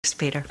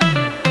Peter.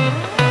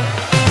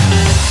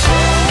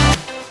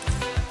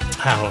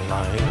 Hello,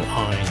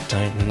 I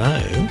don't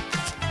know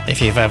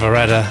if you've ever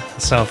read a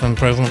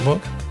self-improvement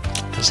book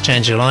that's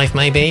changed your life,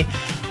 maybe,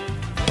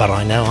 but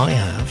I know I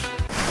have.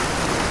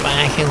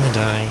 Back in the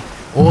day,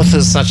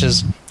 authors such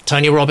as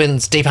Tony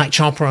Robbins, Deepak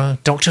Chopra,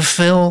 Dr.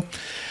 Phil,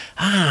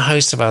 and a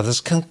host of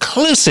others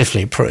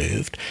conclusively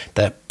proved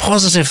that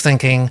positive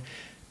thinking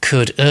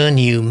could earn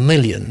you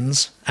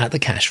millions at the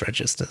cash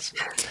registers.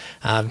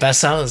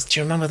 Bestsellers, do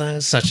you remember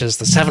those? Such as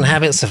The 7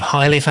 Habits of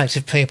Highly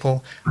Effective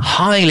People,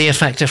 highly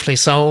effectively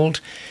sold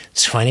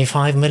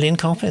 25 million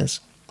copies.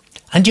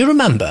 And do you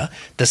remember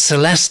The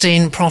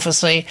Celestine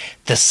Prophecy,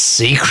 The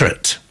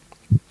Secret?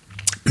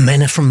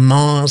 Men are from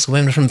Mars,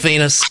 women are from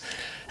Venus,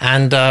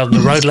 and The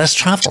Road Less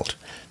Travelled.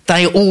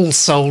 They all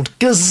sold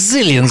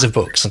gazillions of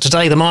books. And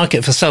today the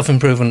market for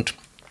self-improvement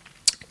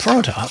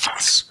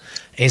products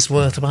is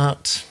worth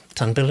about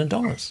 $10 billion.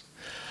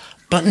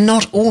 But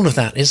not all of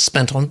that is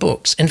spent on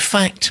books. In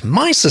fact,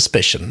 my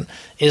suspicion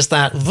is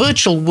that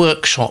virtual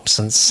workshops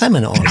and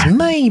seminars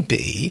may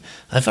be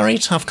a very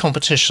tough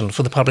competition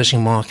for the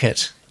publishing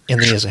market in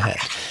the years ahead.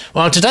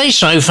 Well, today's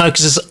show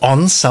focuses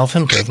on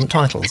self-improvement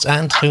titles.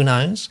 And who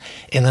knows,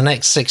 in the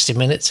next 60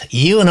 minutes,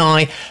 you and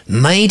I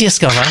may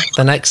discover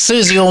the next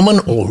Susie Orman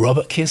or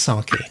Robert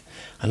Kiyosaki.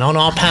 And on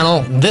our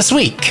panel this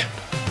week,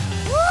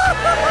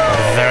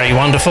 a very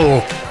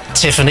wonderful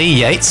Tiffany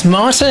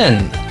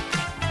Yates-Martin.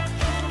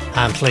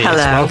 And please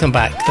welcome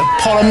back the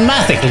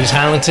polymathically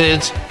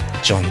talented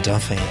John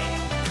Duffy.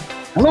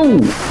 Hello.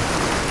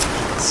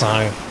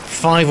 So,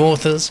 5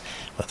 authors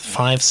with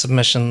 5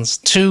 submissions,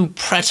 2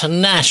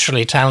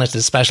 preternaturally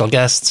talented special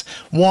guests,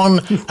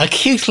 1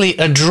 acutely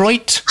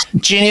adroit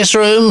genius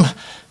room.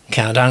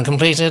 Countdown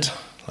completed.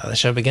 Let the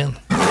show begin.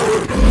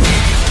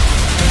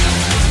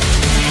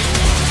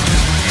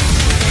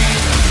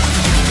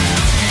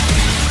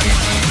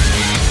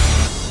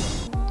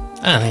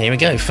 And here we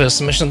go. First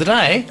submission of the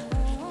day.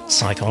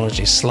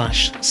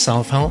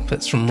 Psychology/self-help.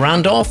 It's from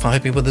Randolph. I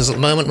hope you're with us at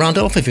the moment.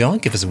 Randolph, if you are,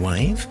 give us a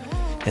wave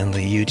in the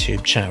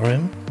YouTube chat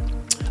room.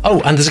 Oh,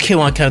 and there's a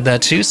QR code there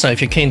too, so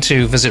if you're keen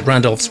to visit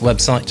Randolph's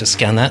website, just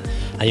scan that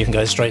and you can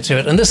go straight to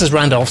it. And this is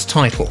Randolph's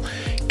title,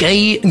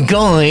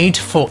 Guide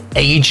for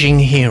Aging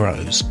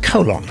Heroes, a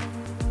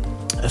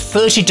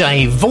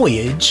 30-day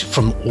voyage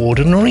from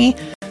ordinary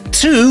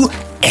to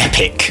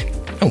epic.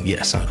 Oh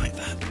yes, I like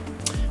that.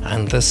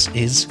 And this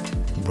is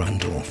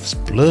Randolph's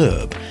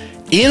blurb.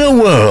 In a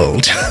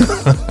world,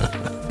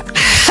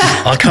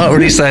 I can't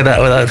really say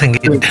that without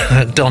thinking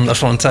Don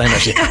LaFontaine,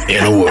 actually.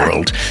 In a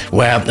world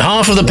where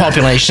half of the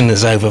population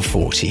is over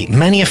 40,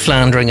 many are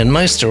floundering and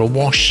most are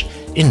awash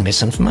in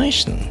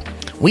misinformation.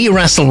 We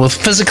wrestle with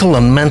physical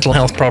and mental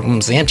health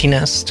problems, the empty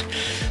nest,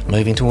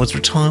 moving towards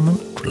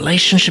retirement,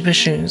 relationship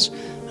issues,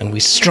 and we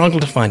struggle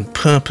to find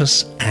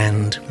purpose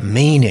and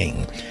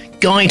meaning.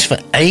 Guide for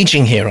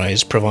Aging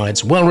Heroes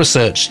provides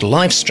well-researched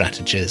life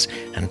strategies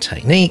and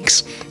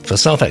techniques for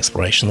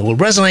self-exploration that will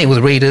resonate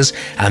with readers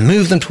and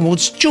move them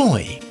towards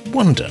joy,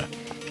 wonder,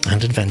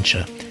 and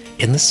adventure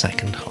in the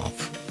second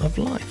half of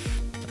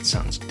life. That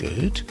sounds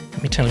good.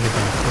 Let me tell you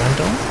about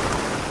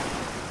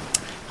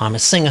Randolph. I'm a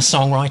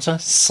singer-songwriter,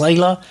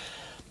 sailor,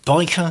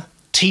 biker,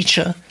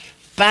 teacher,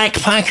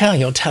 backpacker.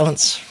 Your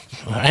talents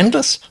are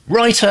endless.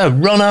 Writer,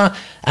 runner,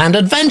 and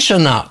adventure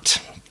nut.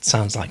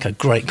 Sounds like a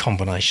great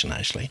combination,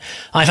 actually.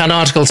 I've had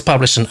articles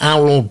published in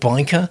Owl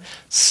Biker,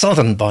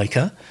 Southern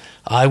Biker.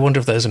 I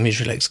wonder if those are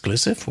mutually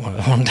exclusive.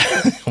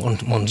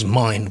 One's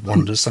mind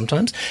wanders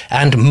sometimes.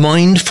 And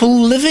Mindful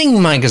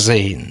Living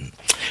magazine.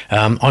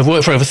 I've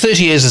worked for over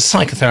 30 years as a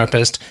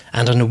psychotherapist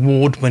and an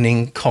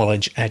award-winning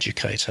college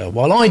educator.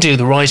 While I do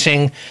the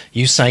writing,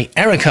 you say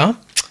Erica,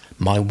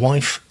 my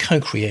wife,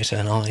 co-creator,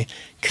 and I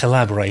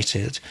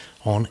collaborated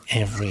on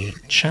every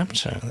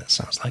chapter. That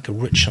sounds like a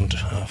rich and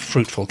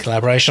fruitful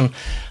collaboration.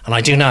 And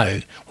I do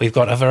know we've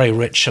got a very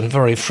rich and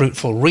very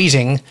fruitful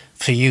reading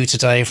for you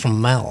today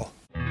from Mel.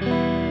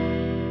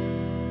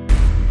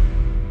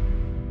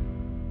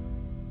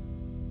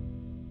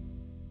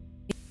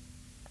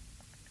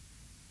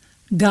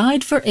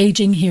 Guide for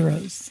Aging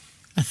Heroes,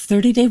 a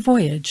 30-day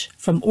voyage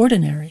from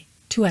ordinary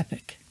to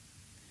epic.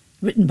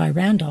 Written by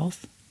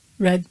Randolph,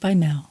 read by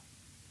Mel.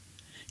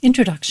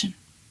 Introduction.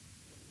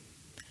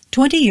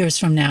 20 years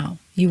from now,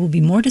 you will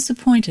be more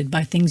disappointed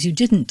by things you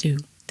didn't do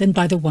than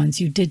by the ones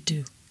you did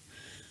do.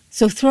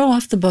 So throw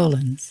off the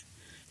bowlines,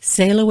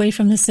 sail away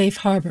from the safe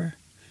harbor,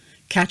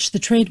 catch the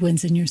trade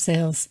winds in your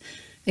sails,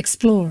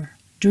 explore,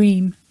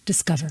 dream,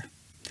 discover.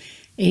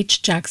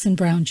 H. Jackson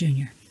Brown,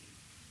 Jr.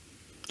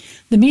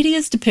 The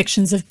media's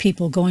depictions of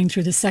people going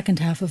through the second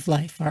half of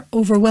life are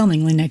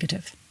overwhelmingly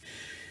negative.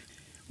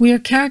 We are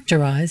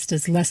characterized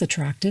as less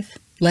attractive,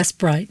 less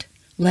bright,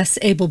 less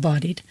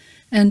able-bodied,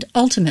 and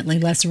ultimately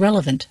less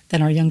relevant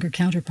than our younger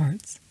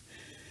counterparts.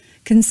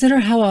 Consider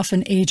how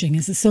often aging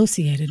is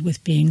associated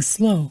with being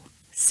slow,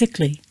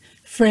 sickly,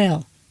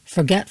 frail,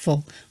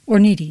 forgetful, or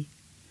needy.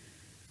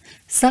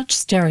 Such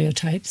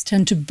stereotypes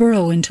tend to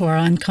burrow into our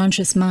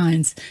unconscious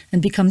minds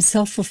and become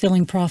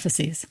self-fulfilling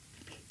prophecies.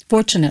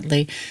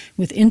 Fortunately,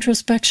 with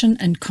introspection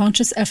and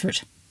conscious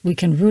effort, we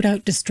can root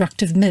out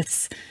destructive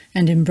myths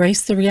and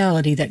embrace the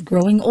reality that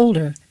growing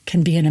older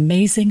can be an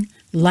amazing,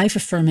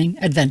 life-affirming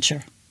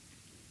adventure.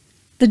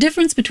 The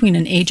difference between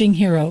an aging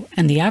hero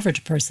and the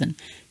average person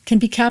can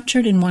be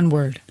captured in one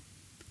word: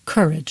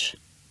 courage.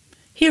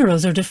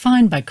 Heroes are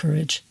defined by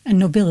courage and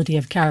nobility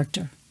of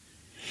character.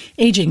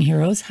 Aging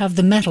heroes have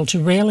the mettle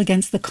to rail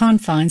against the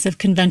confines of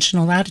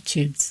conventional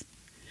attitudes.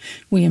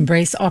 We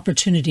embrace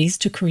opportunities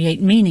to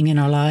create meaning in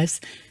our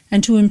lives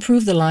and to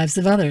improve the lives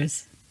of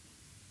others.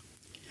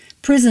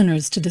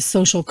 Prisoners to the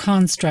social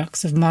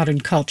constructs of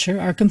modern culture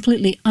are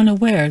completely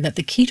unaware that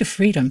the key to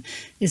freedom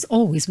is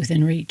always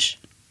within reach.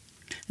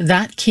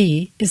 That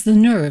key is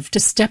the nerve to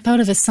step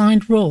out of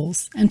assigned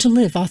roles and to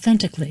live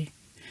authentically.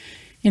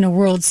 In a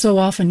world so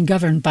often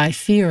governed by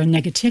fear and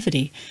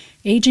negativity,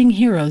 aging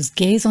heroes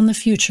gaze on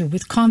the future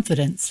with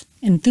confidence,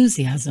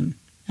 enthusiasm,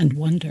 and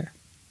wonder.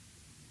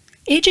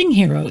 Aging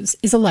heroes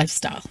is a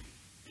lifestyle.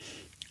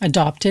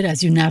 Adopt it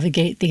as you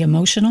navigate the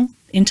emotional,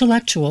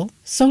 intellectual,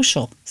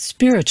 social,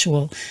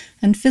 spiritual,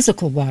 and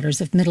physical waters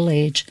of middle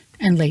age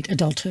and late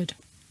adulthood.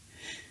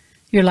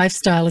 Your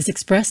lifestyle is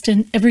expressed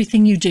in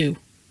everything you do.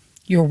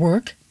 Your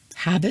work,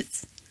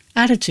 habits,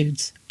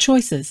 attitudes,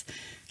 choices,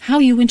 how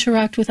you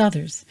interact with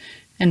others,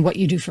 and what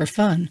you do for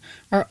fun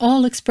are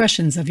all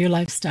expressions of your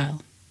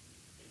lifestyle.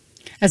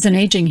 As an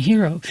aging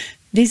hero,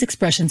 these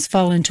expressions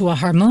fall into a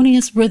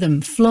harmonious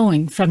rhythm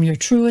flowing from your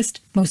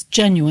truest, most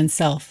genuine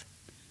self.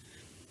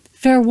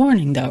 Fair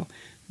warning, though,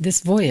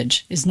 this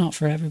voyage is not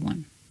for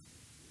everyone.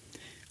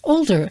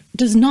 Older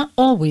does not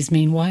always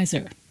mean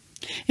wiser.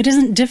 It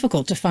isn't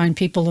difficult to find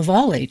people of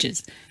all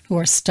ages who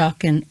are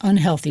stuck in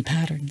unhealthy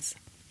patterns.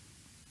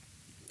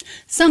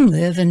 Some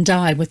live and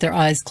die with their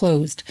eyes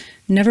closed,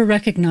 never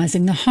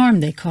recognizing the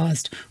harm they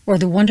caused or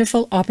the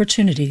wonderful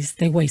opportunities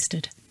they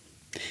wasted.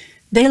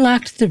 They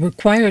lacked the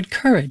required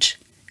courage,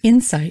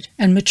 insight,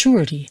 and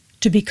maturity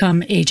to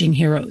become aging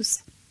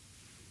heroes.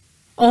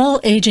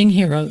 All aging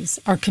heroes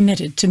are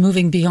committed to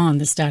moving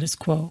beyond the status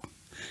quo.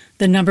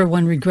 The number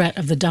one regret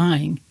of the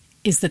dying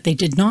is that they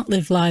did not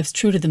live lives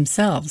true to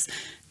themselves,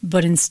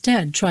 but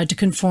instead tried to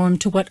conform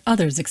to what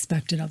others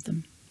expected of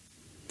them.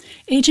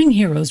 Aging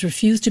heroes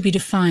refuse to be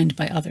defined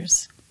by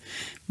others.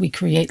 We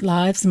create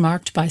lives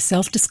marked by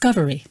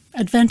self-discovery,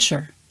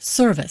 adventure,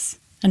 service,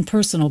 and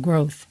personal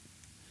growth.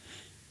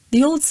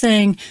 The old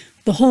saying,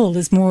 "The whole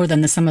is more than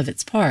the sum of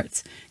its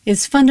parts,"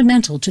 is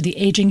fundamental to the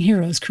aging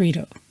hero's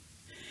credo.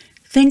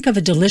 Think of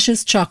a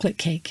delicious chocolate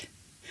cake.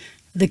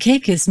 The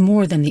cake is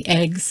more than the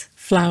eggs,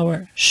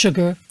 flour,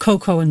 sugar,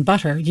 cocoa, and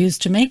butter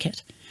used to make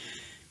it.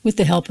 With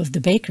the help of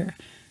the baker,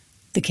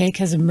 the cake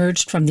has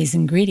emerged from these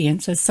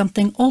ingredients as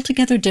something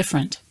altogether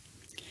different.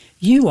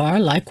 You are,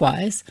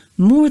 likewise,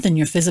 more than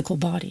your physical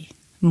body,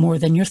 more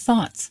than your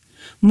thoughts,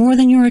 more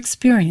than your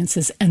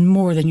experiences, and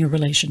more than your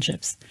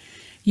relationships.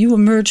 You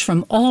emerge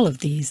from all of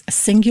these a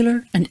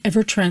singular and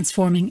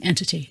ever-transforming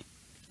entity.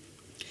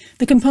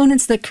 The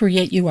components that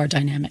create you are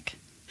dynamic.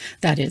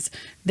 That is,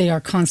 they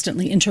are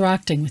constantly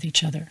interacting with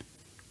each other.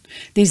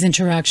 These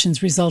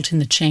interactions result in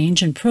the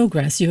change and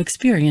progress you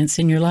experience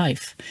in your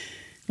life.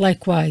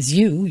 Likewise,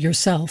 you,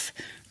 yourself,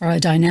 are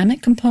a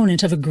dynamic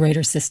component of a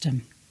greater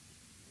system.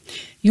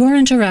 Your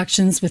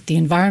interactions with the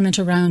environment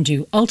around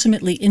you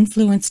ultimately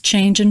influence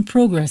change and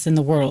progress in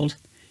the world.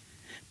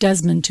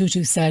 Desmond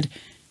Tutu said,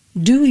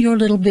 "Do your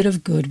little bit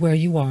of good where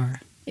you are.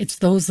 It's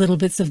those little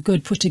bits of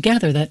good put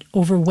together that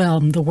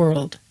overwhelm the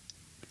world."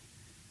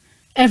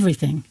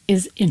 Everything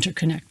is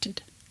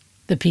interconnected.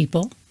 The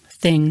people,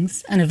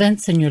 things, and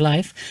events in your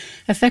life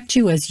affect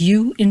you as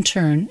you, in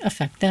turn,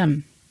 affect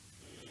them.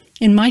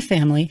 In my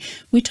family,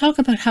 we talk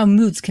about how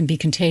moods can be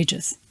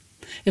contagious.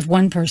 If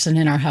one person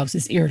in our house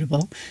is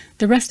irritable,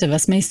 the rest of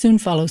us may soon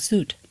follow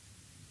suit.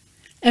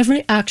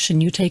 Every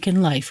action you take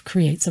in life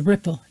creates a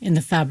ripple in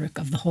the fabric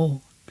of the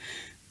whole.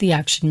 The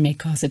action may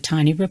cause a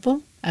tiny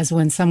ripple, as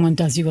when someone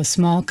does you a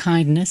small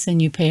kindness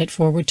and you pay it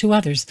forward to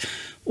others,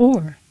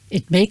 or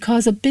it may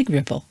cause a big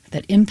ripple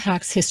that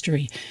impacts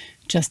history,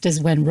 just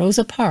as when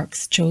Rosa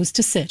Parks chose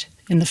to sit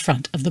in the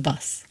front of the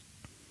bus.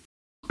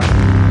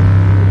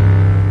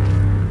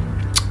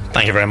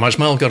 Thank you very much,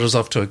 Mel. Got us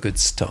off to a good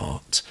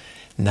start.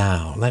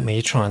 Now, let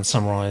me try and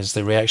summarise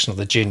the reaction of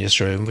the Genius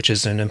Room, which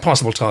is an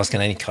impossible task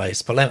in any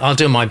case, but I'll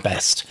do my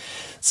best.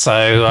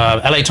 So,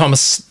 L.A.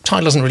 Thomas,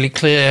 title isn't really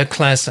clear.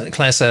 Claire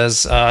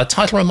says,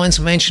 title reminds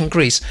me of ancient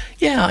Greece.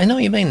 Yeah, I know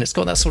what you mean. It's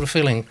got that sort of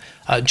feeling.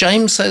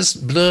 James says,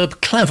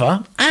 blurb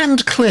clever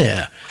and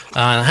clear.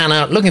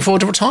 Hannah, looking forward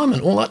to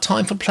retirement. All that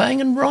time for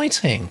playing and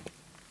writing.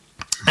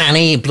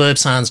 Annie, blurb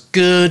sounds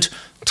good.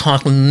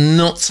 Title,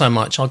 not so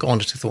much. I'll go on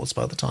to two thoughts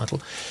about the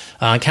title.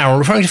 Carol,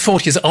 referring to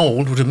 40 years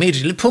old would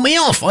immediately put me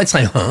off. I'd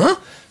say, huh?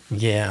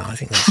 Yeah, I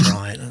think that's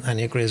right.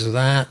 Annie agrees with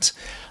that.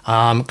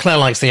 Claire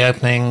likes the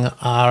opening.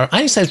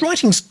 Annie says,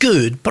 writing's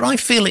good, but I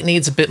feel it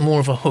needs a bit more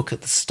of a hook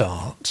at the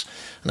start.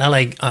 And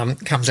LA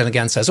comes in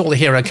again and says, all the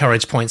hero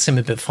courage points seem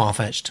a bit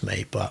far-fetched to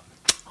me, but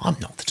I'm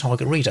not the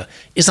target reader.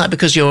 Is that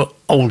because you're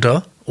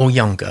older or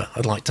younger?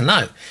 I'd like to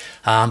know.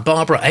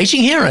 Barbara,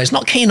 Aging Heroes,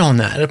 not keen on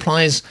that. It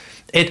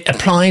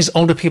applies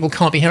older people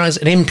can't be heroes.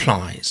 It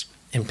implies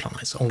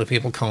older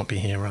people can't be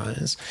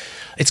heroes.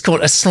 It's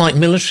got a slight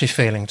military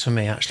feeling to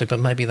me, actually, but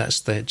maybe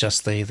that's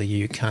just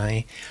the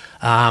UK.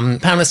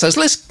 Pamela says,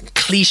 less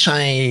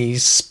cliche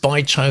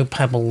Spycho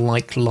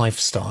Pebble-like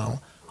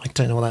lifestyle. I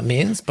don't know what that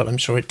means, but I'm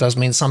sure it does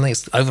mean something.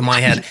 It's over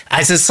my head.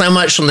 As there's so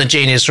much from the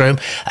Genius Room,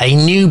 a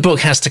new book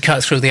has to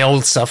cut through the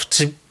old stuff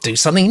to do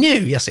something new.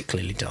 Yes, it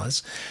clearly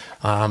does.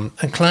 And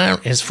Claire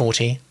is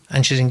 40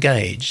 and she's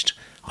engaged.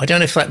 I don't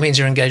know if that means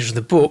you're engaged with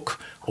the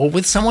book or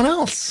with someone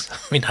else. I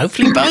mean,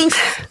 hopefully both.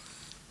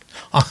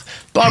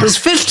 Barbara's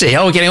 50.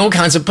 Oh, we're getting all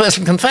kinds of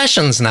personal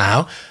confessions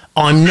now.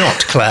 I'm not,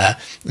 Claire.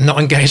 Not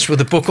engaged with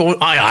the book. Or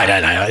I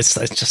don't know. It's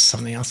just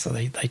something else that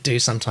they do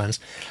sometimes.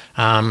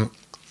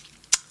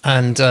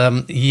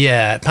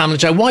 Yeah, Pamela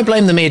Jo, why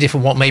blame the media for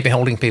what may be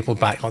holding people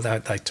back? They're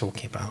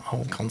talking about the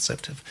whole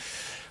concept of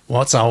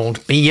what's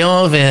old.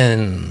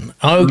 Bjorvin.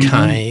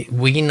 Okay,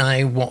 we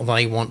know what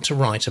they want to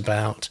write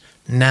about.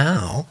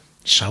 Now,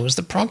 show us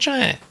the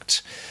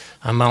project.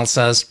 And Mal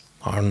says,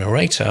 our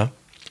narrator,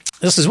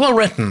 this is well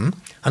written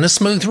and a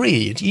smooth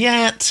read,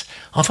 yet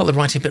I felt the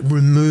writing a bit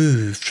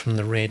removed from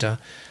the reader.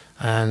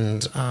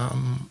 And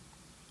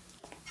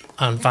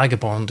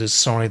Vagabond is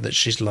sorry that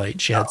she's late.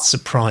 She had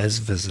surprise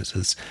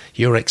visitors.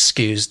 You're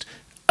excused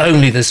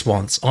only this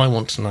once. I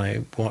want to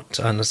know what...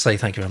 And I say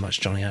thank you very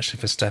much, Johnny,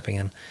 actually, for stepping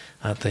in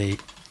at the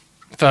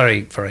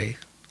very, very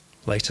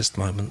latest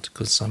moment.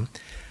 Because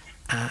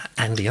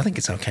Andy, I think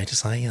it's okay to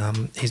say,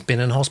 he's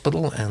been in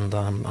hospital and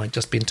I'd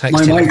just been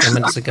texting him a few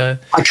minutes ago.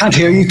 I can't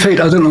hear you,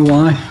 Pete. I don't know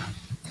why.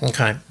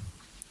 Okay.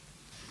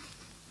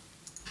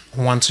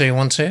 1 2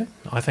 1 2.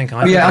 I think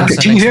I. Yeah,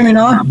 can you hear me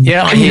now?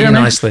 Yeah, I hear you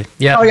nicely.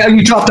 Yeah. Oh, yeah,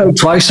 you dropped out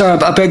twice, sir.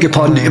 I beg your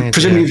pardon.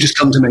 Presumably you've just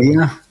come to me,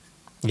 yeah?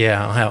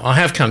 Yeah, I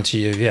have come to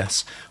you,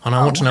 yes. And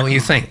I want to know what you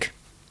think.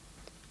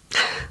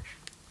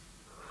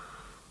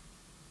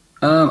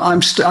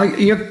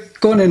 You're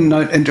going in and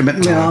out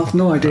intermittently. I have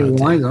no idea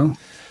why, though.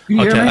 Can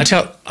you hear me?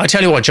 I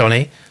tell you what,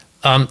 Johnny.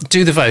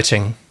 Do the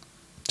voting.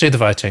 Do the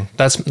voting.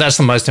 That's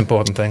the most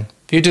important thing.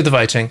 If you do the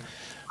voting,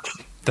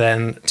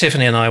 then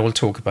Tiffany and I will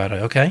talk about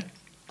it, okay?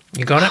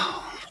 You got it?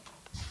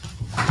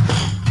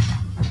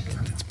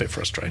 It's a bit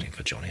frustrating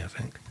for Johnny, I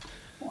think.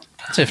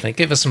 Tiffany,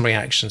 give us some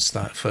reactions to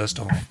that first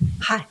off.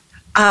 Hi.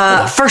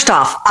 First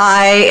off,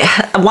 I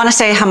want to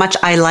say how much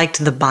I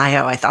liked the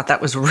bio. I thought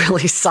that was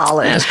really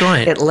solid. Yeah, it's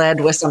great. It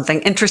led with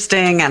something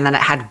interesting, and then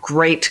it had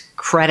great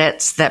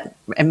credits that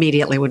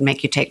immediately would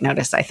make you take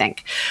notice, I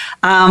think.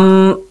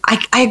 I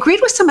agreed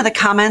with some of the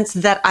comments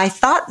that I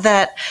thought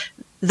that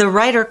the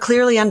writer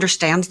clearly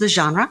understands the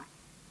genre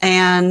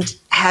and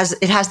has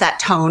that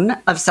tone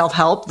of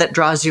self-help that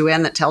draws you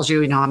in, that tells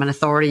you, I'm an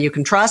authority you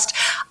can trust.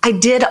 I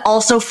did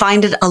also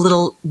find it a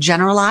little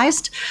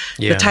generalized.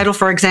 Yeah. The title,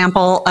 for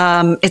example,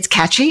 it's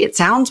catchy, it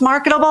sounds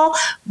marketable,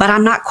 but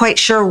I'm not quite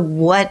sure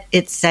what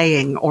it's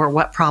saying or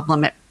what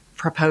problem it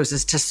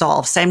proposes to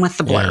solve. Same with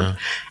the blurb. Yeah.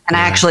 And I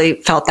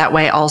actually felt that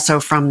way also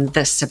from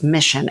the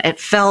submission. It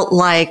felt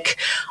like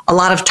a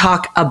lot of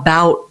talk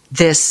about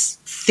this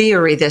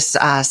theory, this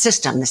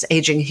system, this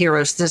aging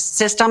heroes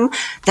system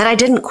that I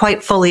didn't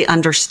quite fully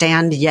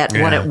understand yet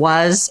what it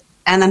was.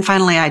 And then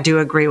finally, I do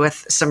agree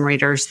with some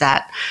readers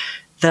that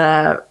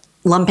the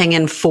lumping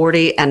in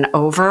 40 and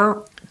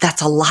over,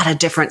 that's a lot of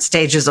different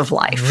stages of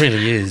life. It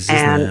really is,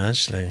 isn't it,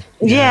 actually?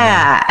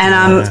 Yeah.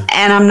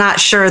 And I'm not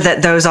sure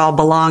that those all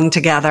belong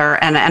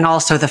together. And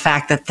also the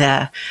fact that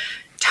the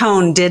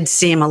tone did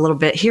seem a little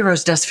bit,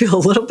 Heroes does feel a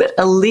little bit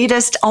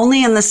elitist,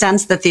 only in the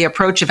sense that the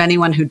approach of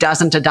anyone who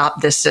doesn't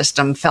adopt this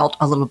system felt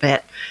a little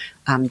bit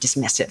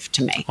dismissive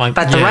to me.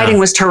 But the writing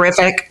was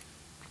terrific.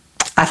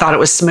 I thought it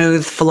was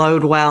smooth,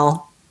 flowed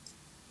well.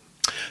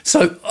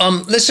 So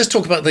let's just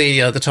talk about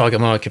the target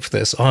market for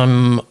this.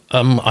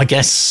 I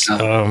guess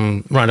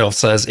Randolph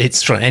says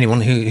it's for anyone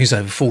who's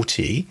over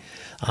 40,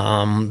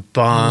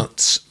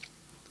 but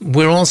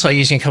we're also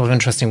using a couple of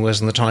interesting words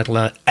in the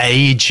title.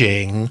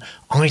 Aging.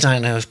 I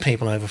don't know if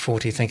people over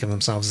 40 think of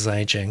themselves as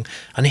aging.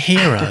 And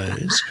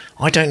heroes.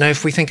 I don't know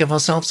if we think of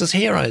ourselves as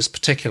heroes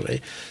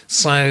particularly.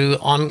 So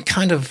I'm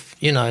kind of,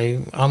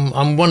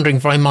 I'm wondering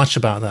very much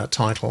about that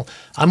title.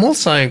 I'm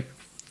also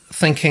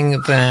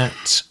thinking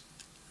that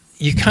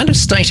you're kind of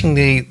stating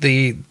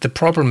the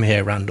problem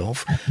here,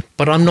 Randolph,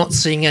 but I'm not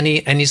seeing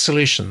any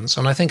solutions.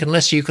 And I think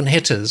unless you can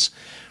hit us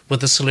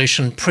with a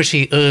solution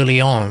pretty early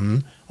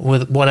on,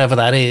 with whatever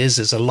that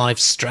is a life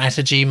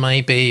strategy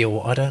maybe,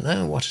 or I don't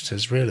know what it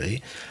is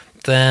really,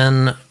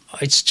 then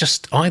it's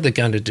just either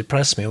going to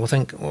depress me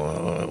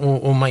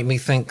or make me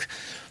think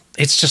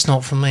it's just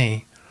not for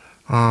me.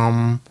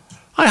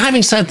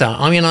 Having said that,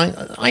 I mean,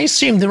 I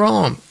assume there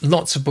are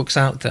lots of books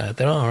out there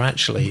that are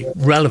actually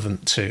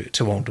relevant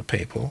to older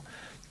people,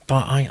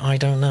 but I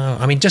don't know.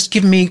 I mean, just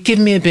give me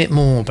a bit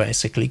more,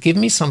 basically. Give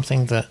me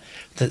something that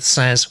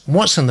says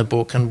what's in the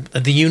book and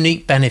the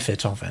unique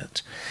benefit of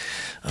it.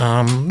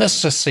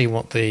 Let's just see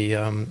what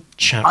the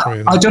chat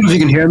room... I don't know if you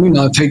can hear me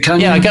now, Pete,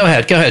 can you? Yeah, go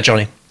ahead,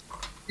 Johnny.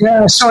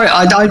 Yeah, sorry.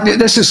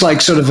 This is like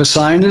sort of a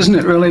sign, isn't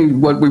it? Really,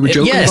 what we were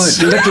joking Yes.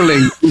 about.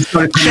 Literally,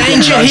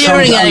 Change your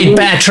hearing aid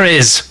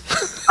batteries.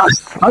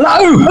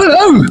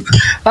 Hello.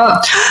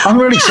 I'm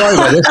really sorry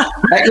about this.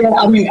 Yeah,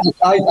 I mean,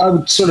 I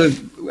would sort of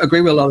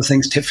agree with a lot of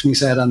things Tiffany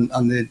said on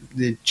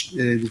the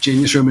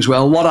Genius Room as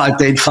well. What I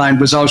did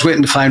find was I was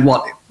waiting to find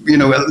what,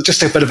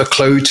 just a bit of a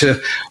clue to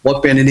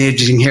what being an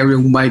aging hero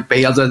might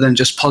be, other than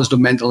just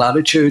positive mental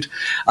attitude.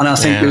 And I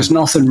think there's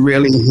nothing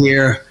really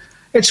here.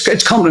 It's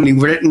competently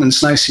written and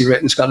it's nicely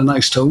written. It's got a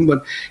nice tone,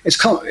 but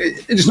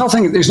there's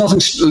nothing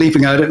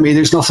leaping out at me.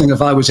 There's nothing,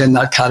 if I was in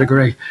that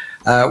category,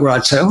 where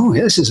I'd say, "Oh,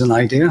 this is an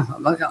idea.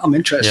 I'm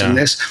interested in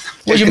this."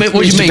 What do you mean?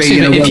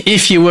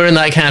 If you were in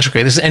that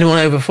category, is anyone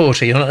over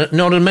 40? You're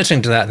not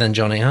admitting to that, then,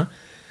 Johnny? Huh?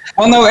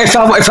 Well, no. If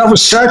I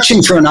was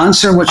searching for an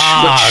answer, which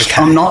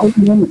I'm not,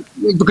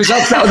 because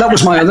that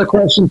was my other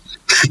question.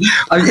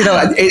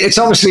 It's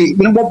obviously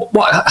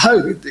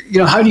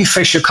how do you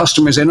fish your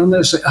customers in on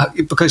this?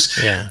 Because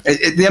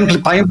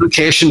by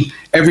implication,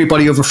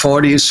 everybody over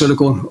 40 is sort of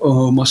going,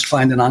 "Oh, must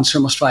find an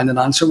answer."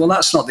 Well,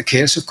 that's not the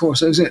case, of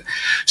course, is it?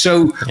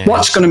 So,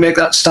 what's going to make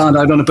that stand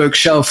out on a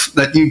bookshelf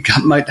that you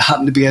might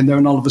happen to be in there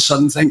and all of a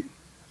sudden think,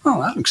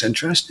 "Oh, that looks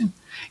interesting,"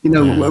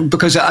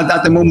 because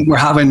at the moment we're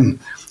having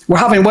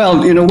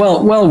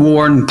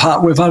well-worn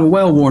path. We've had a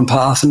well-worn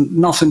path and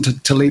nothing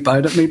to leap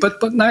out at me,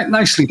 but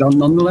nicely done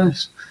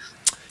nonetheless.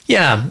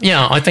 Yeah.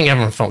 I think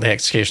everyone felt the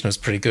execution was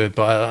pretty good,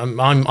 but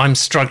I'm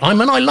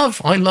struggling. I love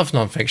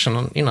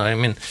nonfiction.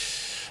 And,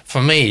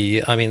 for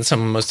me, some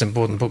of the most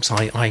important books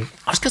I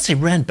was going to say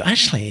read, but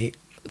actually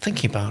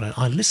thinking about it,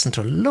 I listened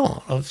to a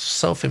lot of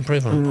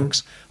self-improvement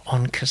books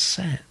on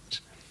cassette,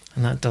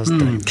 and that does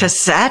date.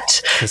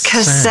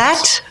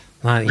 Cassette.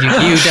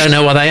 You don't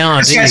know what they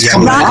are, do you?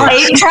 Not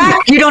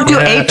 8-track? You don't do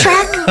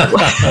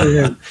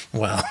 8-track?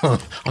 Well,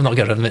 I'm not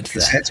going to admit to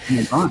that.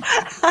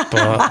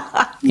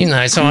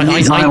 But, so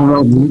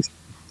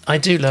I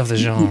do love the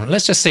genre.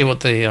 Let's just see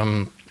what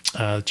the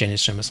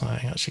Genius Room is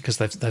saying, actually, because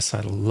they've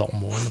said a lot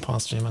more in the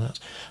past few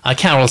minutes.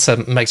 Carol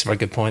makes a very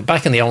good point.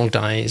 Back in the old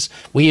days,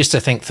 we used to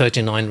think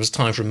 39 was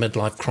time for a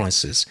midlife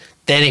crisis.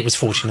 Then it was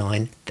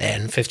 49,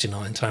 then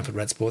 59, time for a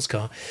red sports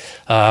car.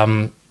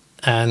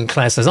 And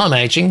Claire says, "I'm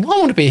aging. I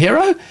want to be a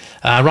hero."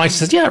 Writing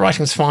says, "Yeah,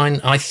 writing's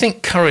fine. I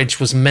think courage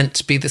was meant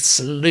to be the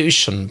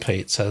solution,"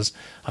 Pete says.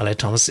 L.A.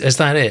 Thomas, "Is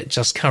that it?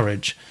 Just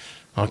courage?"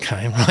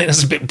 Okay, right.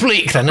 That's a bit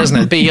bleak then, isn't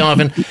it? B.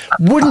 Yarvin,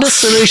 "Wouldn't a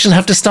solution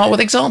have to start with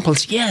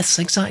examples?" Yes,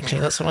 exactly.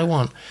 That's what I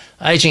want.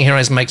 Aging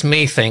heroes makes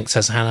me think,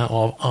 says Hannah,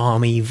 of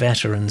army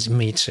veterans.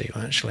 Me too,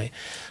 actually.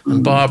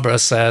 And Barbara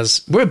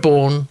says, "We're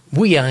born,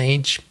 we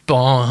age,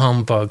 bar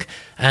humbug,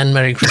 and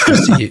Merry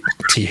Christmas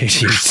to you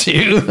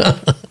too."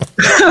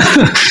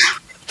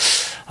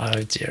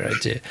 Oh dear.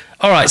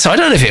 All right, so I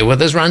don't know if you're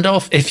with us,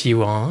 Randolph. If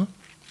you are,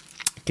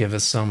 give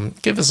us a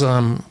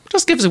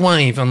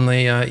wave on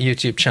the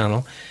YouTube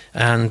channel,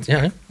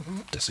 and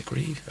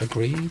disagree,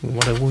 agree,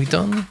 whatever we've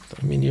done.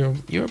 I mean, you're.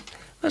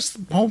 That's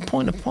the whole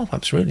point of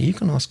pop-ups, really. You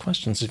can ask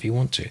questions if you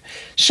want to.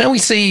 Shall we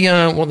see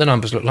what the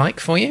numbers look like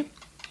for you?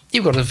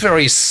 You've got a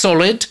very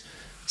solid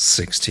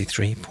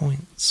 63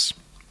 points.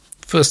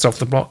 First off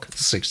the block,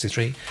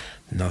 63.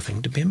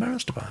 Nothing to be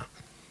embarrassed about.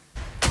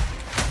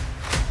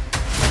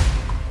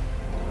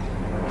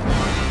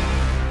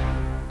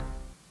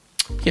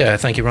 Yeah,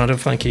 thank you,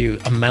 Randolph. Thank you,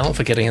 Mel,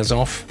 for getting us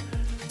off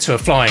to a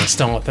flying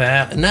start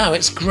there. Now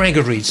it's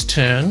Gregory's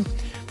turn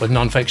with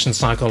non-fiction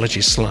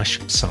psychology /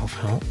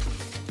 self-help.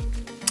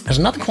 There's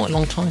another quite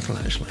long title,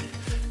 actually.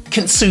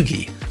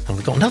 Kintsugi. And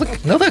we've got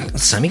another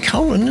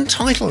semicolon in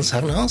titles.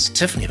 Haven't asked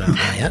Tiffany about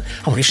that yet.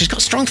 I wonder if she's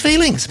got strong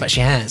feelings. I bet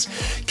she has.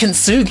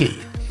 Kintsugi.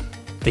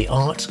 The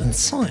art and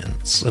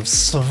science of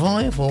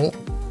survival.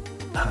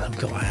 I've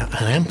got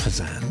an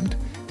ampersand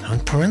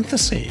and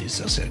parentheses.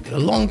 That's a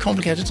long,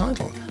 complicated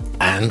title.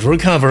 And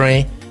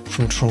recovery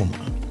from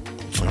trauma.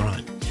 All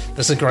right.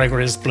 This is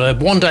Gregory's blurb.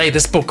 One day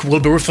this book will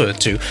be referred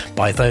to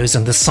by those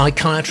in the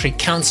psychiatry,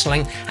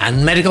 counselling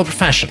and medical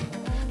profession.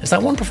 Is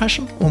that one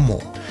profession or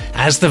more?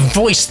 As the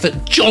voice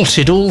that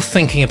jolted all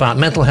thinking about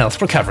mental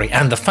health, recovery,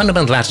 and the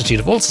fundamental attitude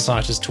of all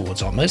societies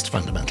towards our most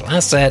fundamental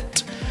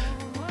asset,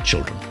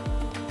 children.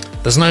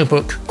 There's no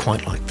book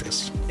quite like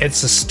this.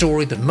 It's a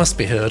story that must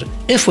be heard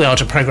if we are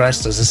to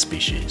progress as a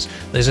species.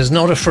 This is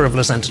not a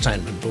frivolous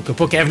entertainment book, a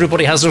book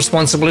everybody has a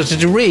responsibility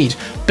to read,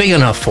 big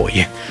enough for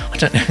you. I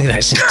don't know if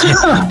that's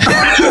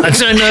I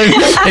don't know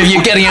if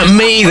you're getting at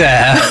me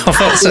there. I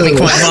felt something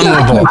quite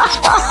vulnerable.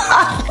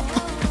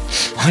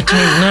 I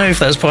don't know if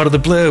that's part of the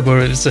blurb or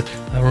it's a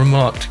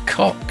remarked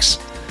Cox.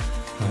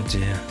 Oh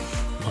dear,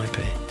 might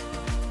be.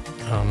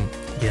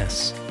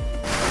 Yes.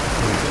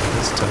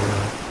 Let's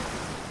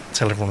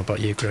tell everyone about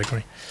you,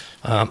 Gregory.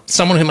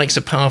 Someone who makes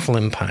a powerful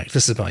impact.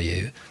 This is about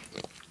you.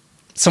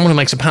 Someone who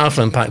makes a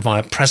powerful impact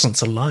via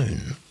presence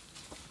alone.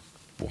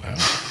 Wow.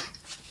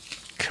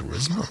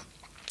 Charisma.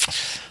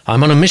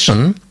 I'm on a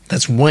mission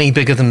that's way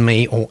bigger than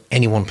me or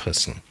any one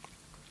person.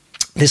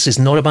 This is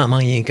not about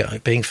my ego,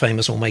 being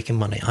famous or making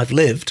money. I've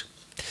lived.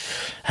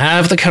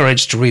 Have the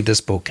courage to read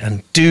this book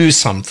and do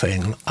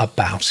something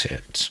about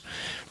it.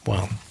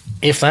 Well,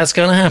 if that's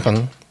going to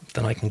happen,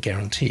 then I can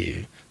guarantee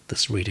you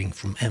this reading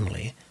from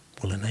Emily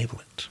will enable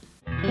it.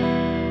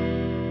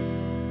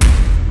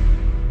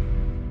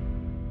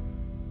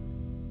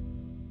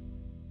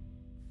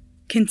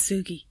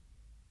 Kintsugi,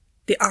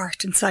 The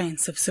Art and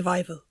Science of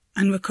Survival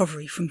and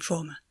Recovery from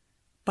Trauma,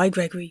 by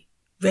Gregory,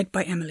 read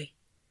by Emily.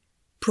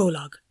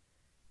 Prologue.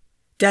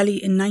 Delhi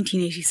in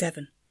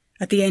 1987.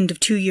 At the end of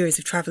 2 years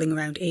of travelling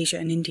around Asia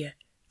and India,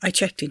 I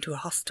checked into a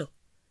hostel.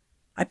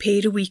 I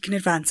paid a week in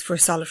advance for a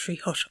solitary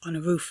hut on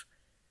a roof.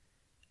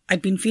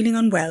 I'd been feeling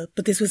unwell,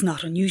 but this was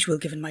not unusual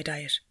given my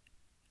diet.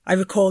 I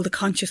recalled the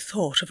conscious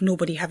thought of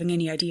nobody having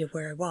any idea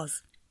where I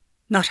was,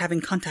 not having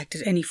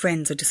contacted any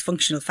friends or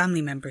dysfunctional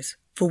family members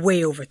for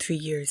way over 3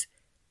 years,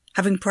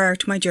 having prior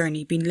to my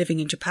journey been living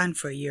in Japan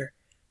for a year,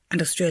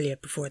 and Australia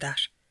before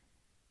that.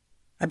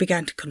 I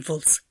began to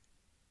convulse.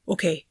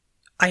 Okay,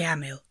 I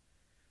am ill.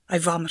 I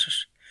vomited,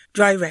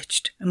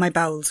 dry-retched, and my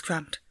bowels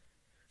cramped.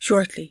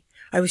 Shortly,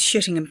 I was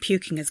shitting and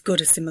puking as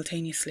good as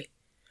simultaneously.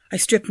 I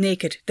stripped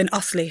naked, then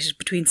oscillated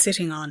between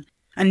sitting on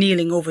and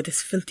kneeling over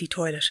this filthy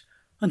toilet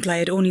until I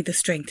had only the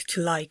strength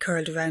to lie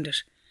curled around it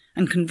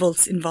and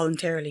convulse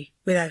involuntarily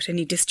without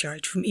any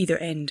discharge from either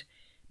end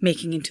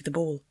making into the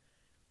bowl,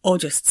 all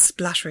just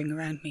splattering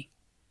around me.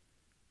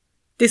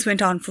 This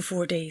went on for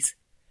 4 days.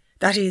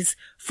 That is,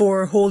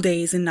 4 whole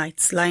days and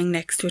nights lying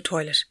next to a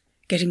toilet,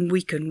 getting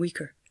weaker and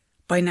weaker,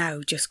 by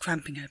now just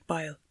cramping out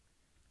bile.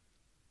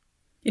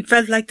 It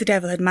felt like the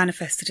devil had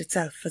manifested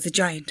itself as a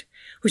giant,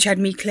 which had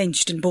me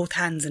clenched in both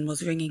hands and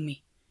was wringing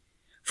me.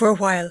 For a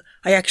while,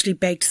 I actually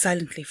begged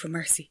silently for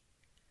mercy.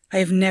 I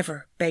have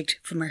never begged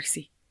for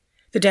mercy.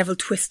 The devil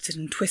twisted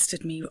and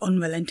twisted me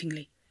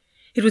unrelentingly.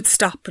 It would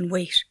stop and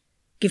wait,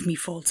 give me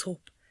false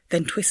hope,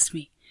 then twist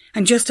me,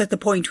 and just at the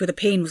point where the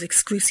pain was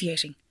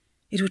excruciating,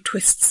 it would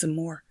twist some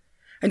more,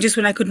 and just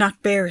when I could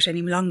not bear it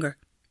any longer,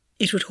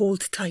 it would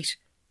hold tight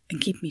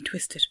and keep me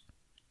twisted.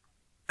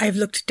 I have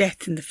looked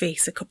death in the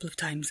face a couple of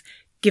times,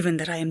 given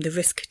that I am the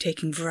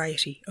risk-taking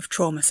variety of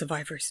trauma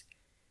survivors.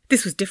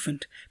 This was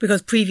different,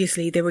 because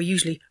previously they were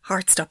usually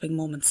heart-stopping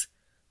moments,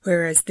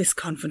 whereas this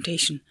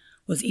confrontation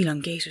was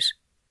elongated.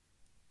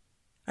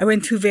 I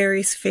went through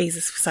various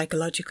phases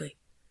psychologically.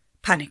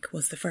 Panic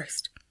was the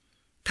first.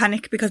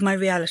 Panic because my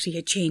reality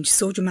had changed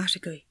so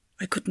dramatically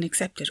I couldn't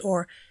accept it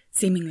or,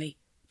 seemingly,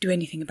 do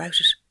anything about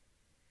it.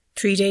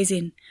 3 days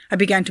in, I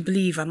began to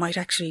believe I might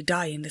actually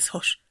die in this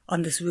hut,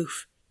 on this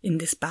roof, in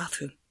this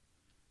bathroom.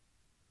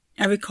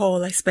 I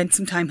recall I spent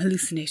some time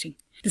hallucinating.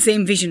 The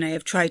same vision I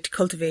have tried to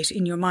cultivate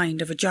in your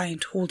mind of a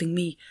giant holding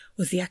me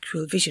was the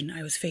actual vision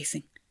I was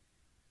facing.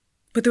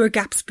 But there were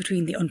gaps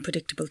between the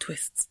unpredictable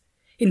twists.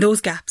 In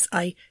those gaps,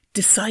 I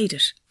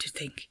decided to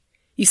think.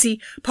 You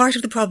see, part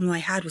of the problem I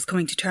had was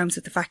coming to terms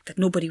with the fact that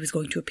nobody was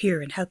going to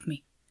appear and help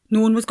me. No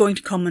one was going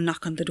to come and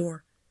knock on the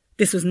door.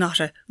 This was not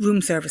a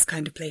room service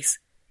kind of place.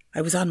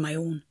 I was on my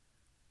own.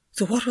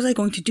 So what was I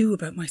going to do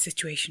about my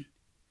situation?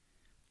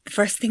 The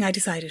first thing I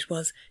decided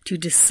was to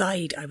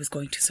decide I was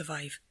going to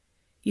survive.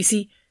 You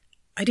see,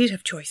 I did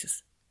have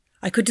choices.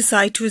 I could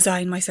decide to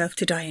resign myself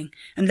to dying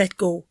and let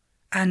go,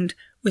 and,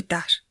 with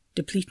that,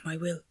 deplete my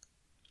will.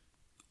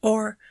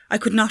 Or I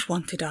could not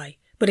want to die,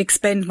 but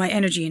expend my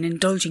energy in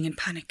indulging in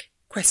panic,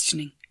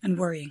 questioning, and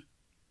worrying.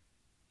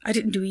 I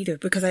didn't do either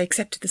because I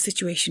accepted the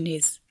situation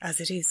is as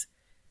it is.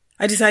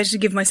 I decided to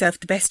give myself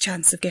the best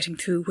chance of getting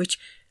through, which,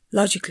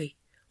 logically,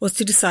 was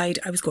to decide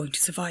I was going to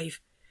survive.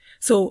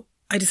 So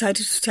I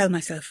decided to tell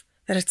myself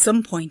that at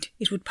some point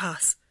it would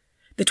pass,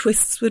 the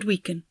twists would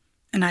weaken,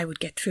 and I would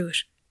get through it.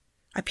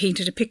 I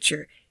painted a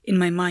picture in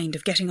my mind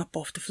of getting up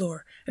off the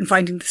floor and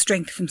finding the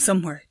strength from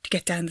somewhere to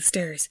get down the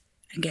stairs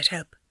and get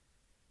help.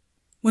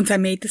 Once I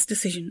made this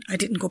decision, I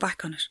didn't go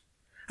back on it.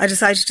 I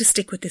decided to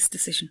stick with this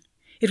decision.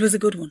 It was a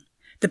good one,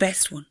 the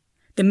best one,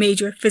 the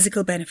major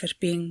physical benefit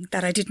being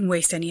that I didn't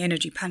waste any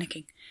energy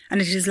panicking,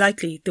 and it is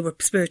likely there were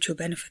spiritual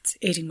benefits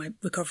aiding my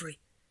recovery.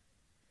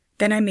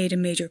 Then I made a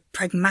major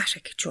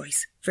pragmatic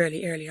choice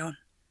fairly early on.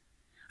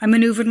 I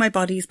manoeuvred my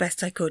body as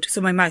best I could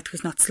so my mouth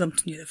was not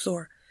slumped near the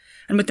floor,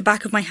 and with the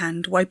back of my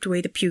hand wiped away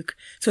the puke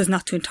so as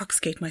not to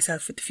intoxicate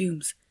myself with the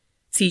fumes.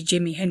 See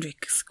Jimi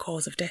Hendrix's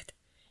Cause of Death,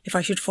 if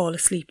I should fall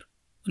asleep,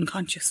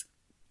 unconscious.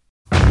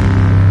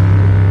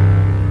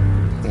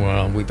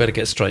 Well, we better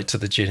get straight to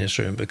the Genius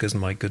Room because,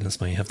 my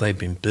goodness me, have they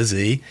been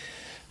busy.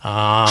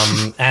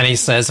 Annie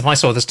says, if I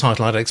saw this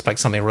title, I'd expect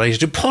something related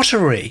to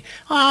pottery.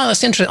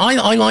 That's interesting.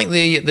 I like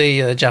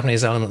the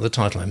Japanese element of the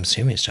title. I'm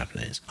assuming it's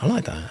Japanese. I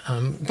like that.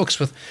 Books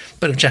with a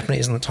bit of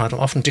Japanese in the title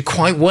often do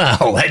quite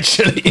well,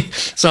 actually.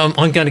 So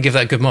I'm going to give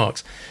that good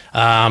marks,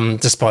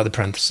 despite the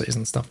parentheses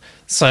and stuff.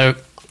 So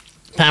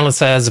Pamela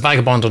says,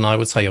 Vagabond and I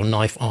would say your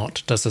knife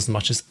art does as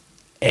much as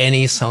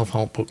any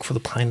self-help book for the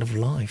pain of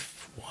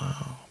life.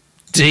 Wow.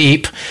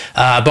 Deep.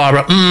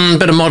 Barbara,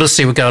 bit of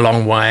modesty would go a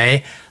long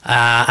way.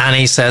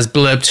 Annie says,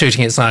 blurb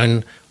tooting its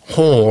own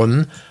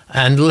horn.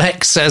 And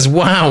Lex says,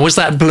 wow, was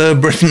that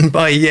blurb written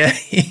by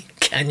Ye?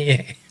 Can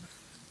you?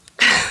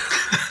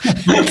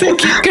 I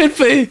think it could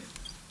be.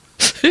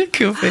 It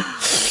could be.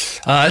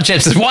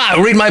 Jed says,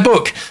 wow, read my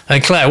book.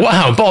 And Claire,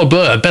 wow, bold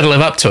blurb, better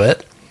live up to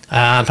it.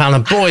 Pamela,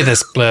 boy,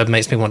 this blurb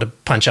makes me want to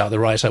punch out the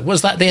writer.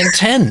 Was that the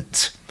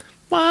intent?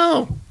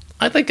 Well,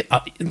 I think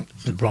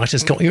the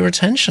writers got your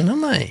attention,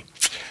 haven't they?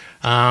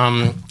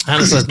 Hannah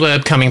says,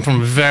 blurb coming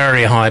from a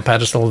very high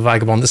pedestal,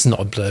 vagabond. This is not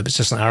a blurb, it's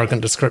just an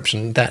arrogant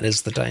description. That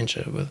is the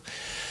danger with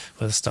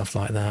stuff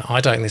like that. I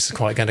don't think this is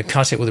quite going to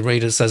cut it with the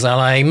readers, says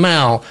LA.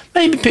 Mel,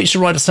 maybe pitch to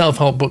write a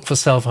self-help book for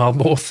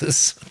self-help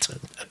authors. I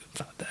don't know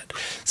about that.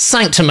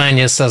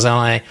 Sanctimania, says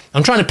LA.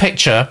 I'm trying to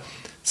picture,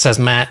 says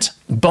Matt,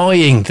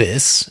 buying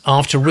this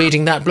after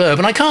reading that blurb,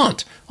 and I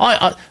can't.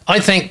 I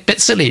think bit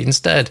silly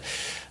instead.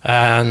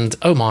 And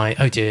oh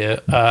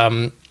dear,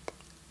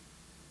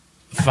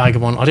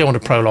 Vagabond. I don't want a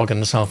prologue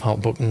in the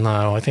self-help book.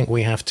 No, I think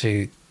we have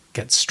to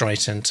get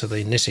straight into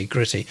the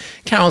nitty-gritty.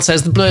 Carol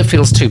says the blurb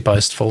feels too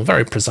boastful,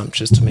 very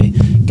presumptuous to me,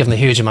 given the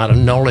huge amount of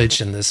knowledge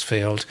in this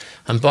field.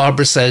 And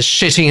Barbara says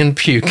shitting and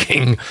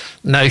puking.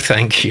 No,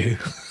 thank you.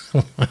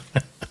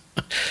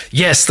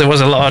 Yes, there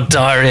was a lot of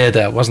diarrhea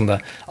there, wasn't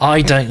there?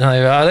 I don't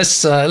know.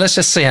 Let's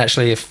just see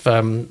actually if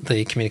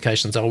the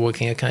communications are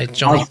working okay.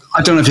 Johnny,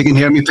 I don't know if you can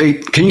hear me,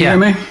 Pete. Can you hear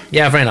me?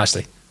 Yeah, very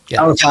nicely.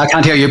 Yeah. Okay, I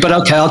can't hear you, but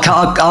okay,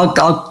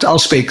 I'll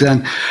speak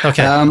then.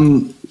 Okay.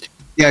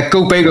 Yeah,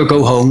 go big or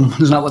go home.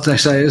 Isn't that what they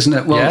say? Isn't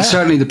it? Well, Yeah.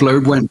 Certainly the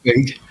blurb went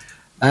big.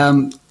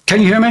 Can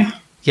you hear me?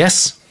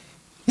 Yes.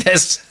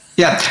 Yes.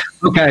 Yeah.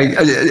 Okay.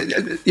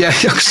 Yeah.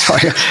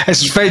 Sorry.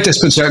 It's very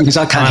disconcerting because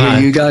I can't hear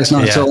you guys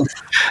not at all.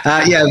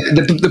 Yeah.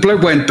 The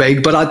blurb went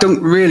big, but I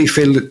don't really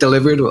feel it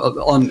delivered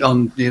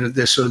on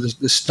the sort of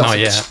the stuff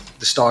at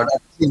the start. I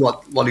see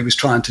what he was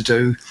trying to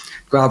do,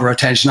 grab our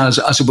attention. I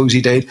suppose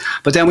he did.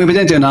 But then we went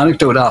into an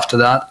anecdote after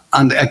that,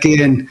 and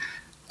again.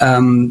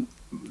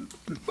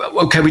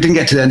 Okay, we didn't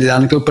get to the end of the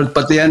anecdote,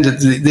 but the end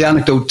of the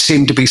anecdote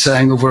seemed to be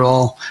saying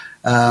overall,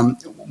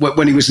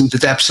 when he was in the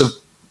depths of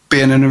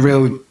being in a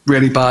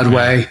really bad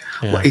way,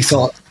 he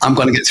thought, I'm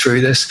going to get through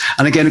this.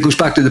 And again, it goes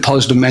back to the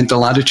positive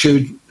mental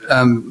attitude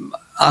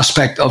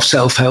aspect of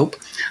self-help.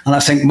 And I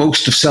think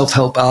most of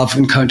self-help I've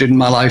encountered in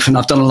my life, and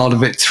I've done a lot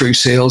of it through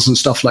sales and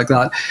stuff like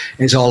that,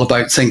 is all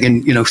about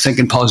thinking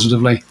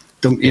positively.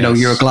 Don't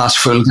you're a glass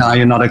full guy,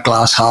 you're not a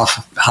glass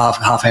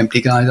half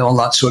empty guy, all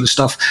that sort of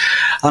stuff.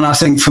 And I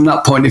think from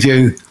that point of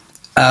view,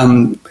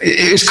 it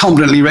is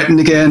competently written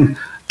again,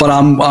 but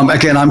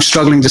I'm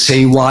struggling to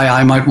see why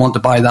I might want to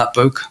buy that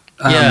book.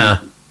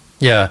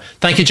 Yeah.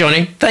 Thank you,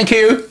 Johnny. Thank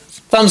you.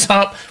 Thumbs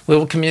up.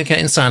 We'll communicate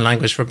in sign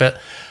language for a bit.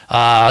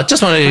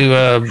 Just want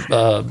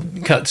to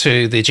cut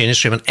to the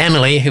Genius Room and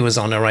Emily, who was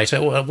our narrator.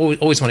 We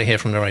always want to hear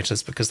from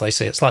narrators because they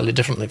see it slightly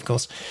differently, of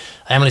course.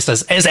 Emily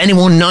says, as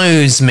anyone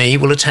knows me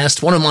will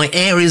attest, one of my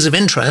areas of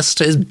interest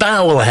is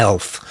bowel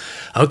health.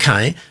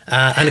 Okay,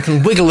 and it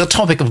can wiggle the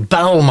topic of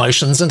bowel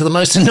motions into the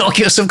most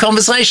innocuous of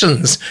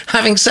conversations.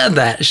 Having said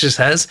that, she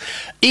says,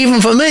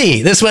 even for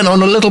me, this went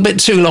on a little bit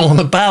too long on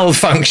the bowel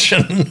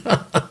function.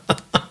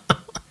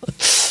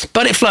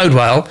 But it flowed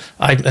well.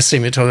 I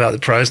assume you're talking about the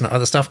prose and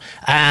other stuff,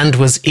 and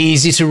was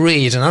easy to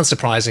read, and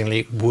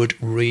unsurprisingly,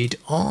 would read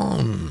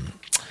on.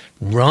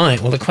 Right.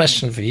 Well, the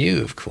question for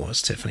you, of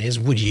course, Tiffany, is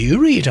would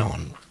you read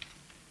on?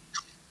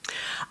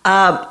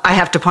 I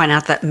have to point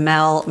out that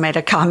Mel made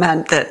a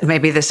comment that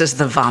maybe this is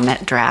the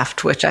vomit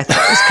draft, which I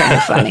thought was kind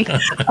of funny.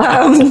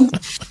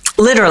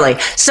 Literally.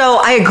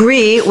 So I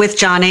agree with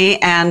Johnny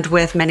and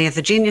with many of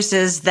the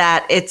geniuses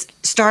that it's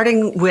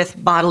starting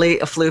with bodily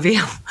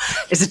effluvium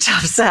is a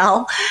tough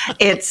sell.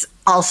 It's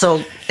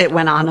also, it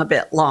went on a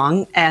bit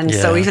long. And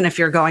so even if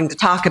you're going to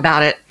talk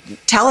about it,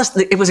 tell us,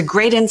 it was a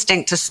great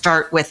instinct to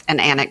start with an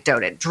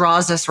anecdote. It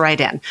draws us right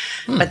in.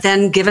 But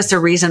then give us a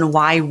reason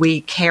why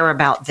we care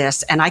about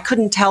this. And I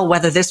couldn't tell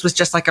whether this was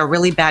just like a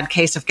really bad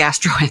case of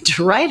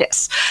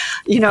gastroenteritis.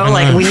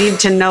 Like we need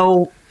to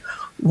know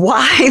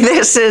why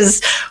this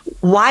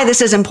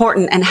is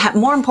important, and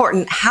more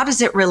important, how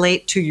does it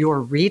relate to your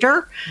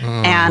reader,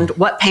 and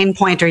what pain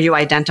point are you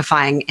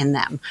identifying in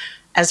them?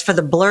 As for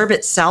the blurb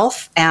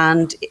itself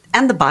and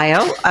the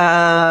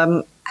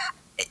bio,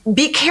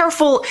 be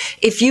careful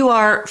if you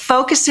are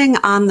focusing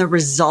on the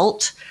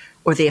result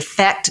or the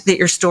effect that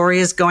your story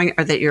is going,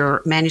 or that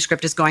your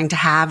manuscript is going to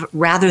have,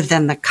 rather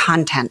than the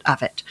content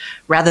of it,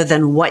 rather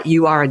than what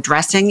you are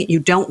addressing. You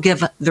don't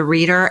give the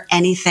reader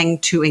anything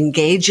to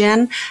engage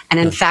in.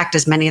 And in fact,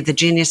 as many of the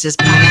geniuses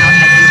point out,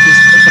 I think we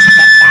should take a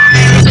step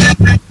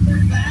back.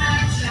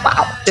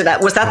 Wow.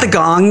 Was that the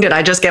gong? Did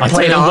I just get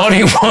played off? I don't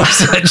know what it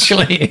was,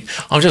 actually.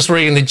 I'm just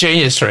reading the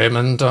Genius Room,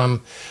 and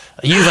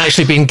you've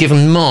actually been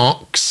given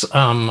marks,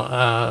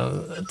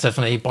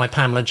 Tiffany, by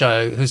Pamela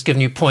Joe, who's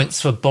given you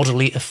points for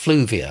bodily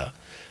effluvia,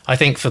 I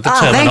think, for the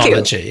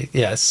terminology.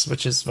 Yes,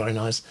 which is very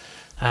nice.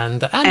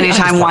 And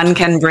anytime one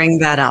can bring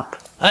that up.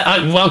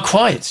 Well,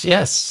 quite,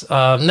 yes.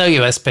 No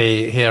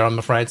USP here, I'm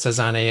afraid, says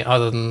Annie,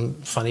 other than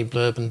funny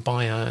blurb and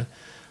bio.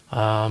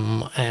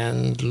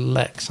 And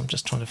Lex, I'm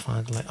just trying to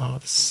find Lex. Oh,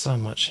 there's so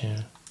much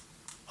here.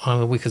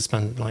 We could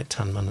spend like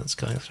 10 minutes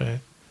going through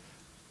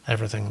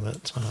everything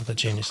that the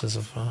geniuses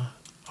have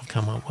I've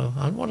come up with.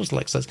 What does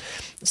Lex says?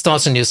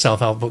 Starts a new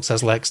self-help book,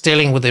 says Lex,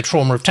 dealing with the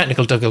trauma of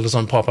technical difficulties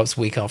on pop-ups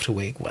week after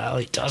week. Well,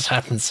 it does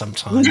happen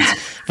sometimes.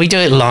 We do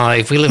it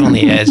live. We live on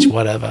the edge,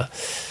 whatever.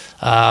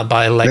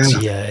 By Lex,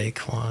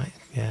 quite,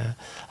 yeah.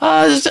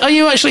 Are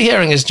you actually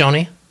hearing us,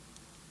 Johnny?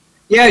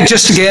 Yeah,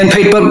 just again,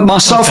 Pete, but my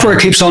software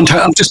keeps on.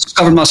 I've just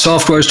discovered my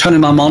software is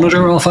turning my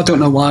monitor off. I don't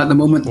know why at the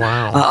moment.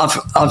 Wow.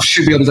 I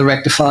should be able to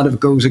rectify it if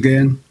it goes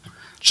again.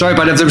 Sorry,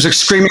 but if there was a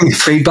screaming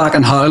feedback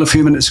and howl a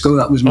few minutes ago,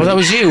 that was me. Oh, that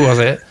was you, was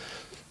it?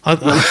 I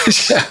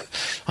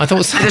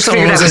thought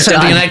someone was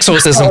attempting an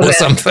exorcism or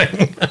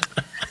something.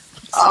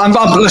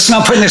 Listen,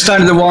 I'm putting this down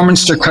to the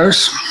Warminster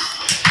curse.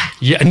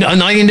 Yeah,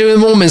 nothing to do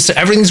with Warminster.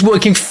 Everything's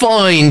working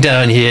fine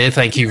down here.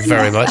 Thank you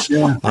very much.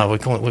 Yeah. We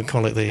call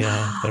it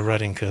the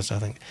Reading curse, I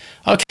think.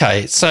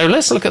 Okay, so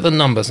let's look at the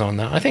numbers on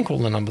that. I think all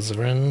the numbers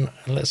are in.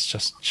 Let's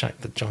just check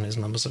that Johnny's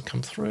numbers have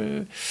come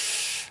through,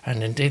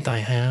 and indeed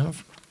they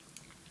have.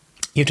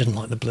 You didn't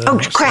like the blur. Oh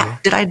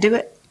crap! Did I do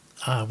it?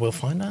 We'll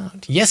find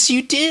out. Yes,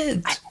 you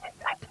did.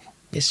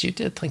 Yes, you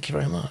did. Thank you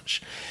very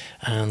much.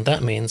 And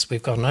that means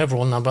we've got an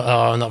overall number.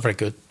 Oh, not very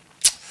good.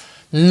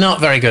 Not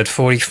very good,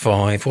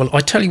 45. Well,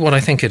 I tell you what I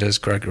think it is,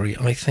 Gregory.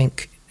 I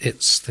think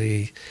it's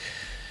the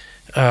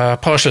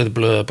partially the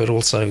blur, but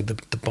also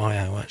the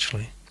bio,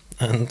 actually.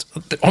 And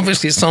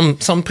obviously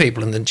some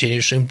people in the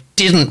Genius Room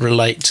didn't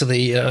relate to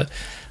the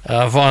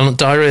violent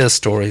diarrhea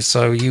stories,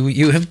 so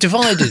you have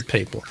divided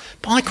people.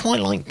 But I quite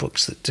like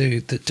books that do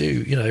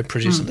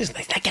produce this.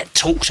 They get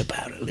talked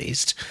about at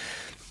least.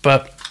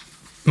 But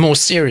more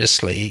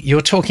seriously,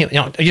 you're talking.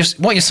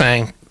 What you're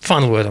saying.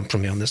 Final word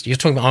from me on this. You're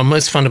talking about our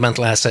most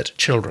fundamental asset,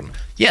 children.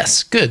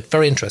 Yes, good,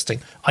 very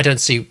interesting. I don't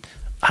see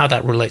how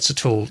that relates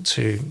at all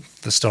to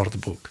the start of the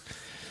book.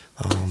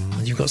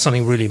 You've got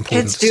something really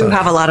important Kids to say. do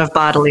have a lot of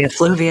bodily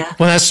effluvia.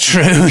 Well, that's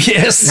true.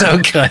 Yes,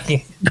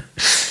 okay.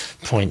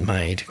 Point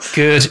made.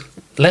 Good.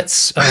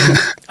 Let's.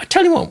 I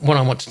tell you what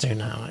I want to do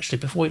now. Actually,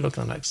 before we look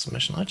at the next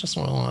submission, I just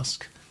want to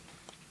ask.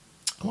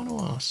 I want to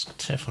ask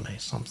Tiffany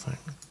something.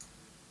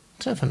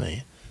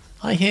 Tiffany,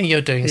 I hear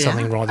you're doing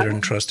something rather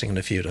interesting in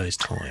a few days'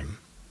 time.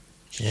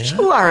 Yeah?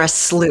 You are a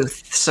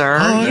sleuth, sir.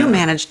 Oh, You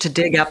managed to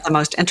dig up the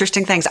most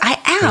interesting things. I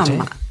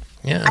am.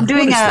 Yeah. I'm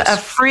doing a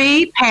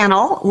free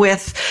panel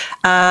with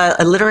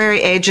a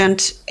literary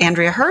agent,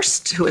 Andrea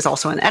Hurst, who is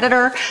also an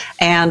editor,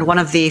 and one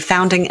of the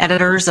founding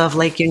editors of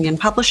Lake Union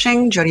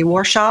Publishing, Jody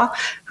Warshaw,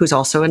 who's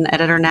also an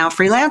editor now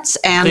freelance,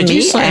 and Did me.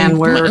 you say, and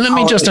let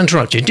me just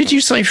interrupt you. Did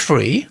you say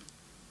free?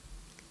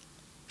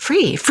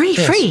 Free. Well,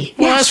 Yes,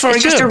 that's very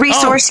it's just good. a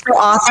resource for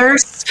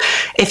authors.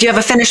 If you have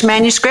a finished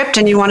manuscript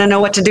and you want to know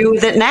what to do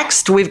with it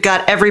next, we've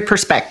got every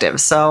perspective.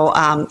 So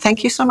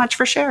thank you so much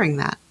for sharing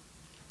that.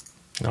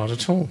 Not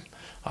at all.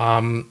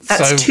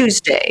 That's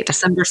Tuesday,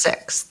 December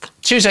 6th.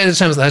 Tuesday,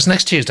 December. That's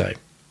next Tuesday.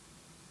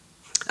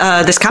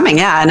 This coming,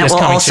 yeah. And it This will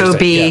coming also Tuesday,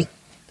 be... yeah.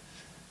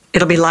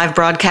 It'll be live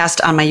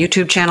broadcast on my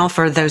YouTube channel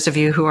for those of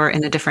you who are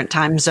in a different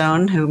time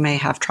zone who may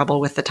have trouble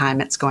with the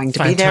time it's going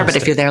to be there. But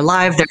if you're there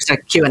live, there's a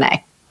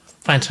Q&A.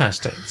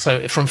 Fantastic.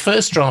 So from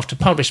first draft to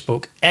published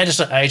book,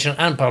 editor, agent,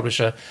 and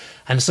publisher,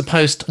 and a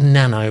supposed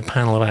nano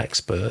panel of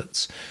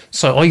experts.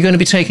 So are you going to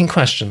be taking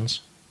questions?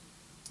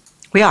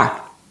 We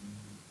are.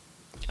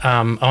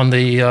 On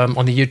the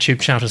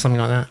YouTube chat or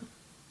something like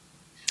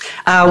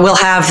that? We'll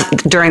have,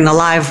 during the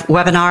live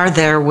webinar,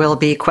 there will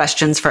be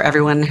questions for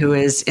everyone who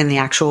is in the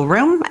actual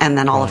room, and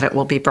then all of it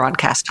will be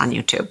broadcast on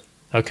YouTube.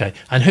 Okay.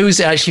 And who is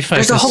it actually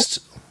focused?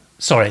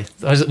 Sorry,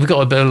 we've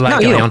got a bit of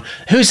lag going on.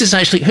 Who's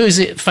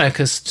it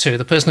focused to?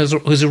 The person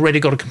who's already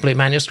got a complete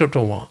manuscript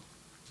or what?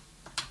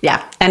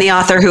 Yeah, any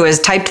author who has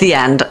typed the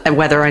end,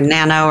 whether in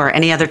Nano or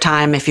any other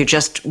time, if you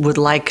just would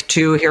like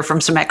to hear from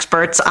some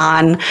experts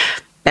on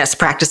best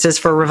practices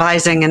for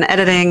revising and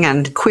editing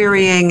and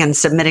querying and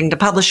submitting to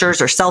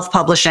publishers or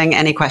self-publishing,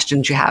 any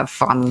questions you have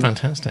from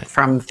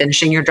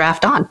finishing your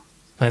draft on.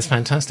 That's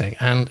fantastic.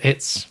 And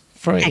it's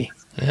free.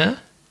 Thanks. Yeah?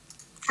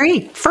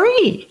 Free.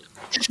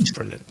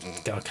 Brilliant.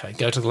 Okay,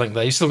 go to the link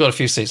there. You've still got a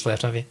few seats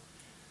left, have you?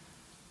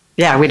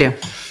 Yeah, we do.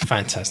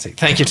 Fantastic.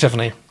 Thank you,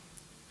 Tiffany.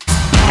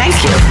 Thank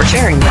you for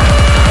sharing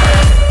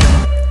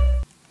that.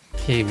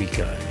 Here we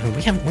go.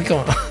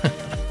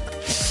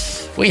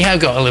 We have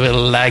got a little bit of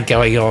lag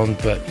going on,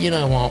 but you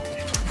know what?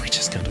 We're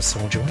just going to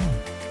soldier on.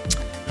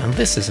 And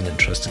this is an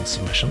interesting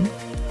submission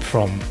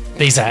from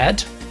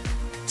Bizad,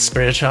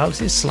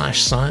 spirituality /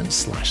 science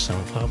 /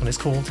 self-help, and it's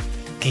called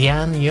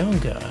Gyan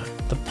Yoga,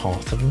 the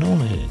Path of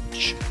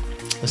Knowledge.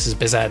 This is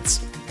Bizad's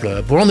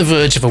blurb. We're on the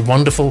verge of a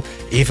wonderful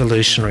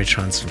evolutionary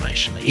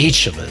transformation.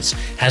 Each of us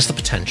has the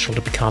potential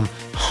to become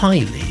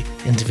highly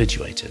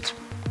individuated.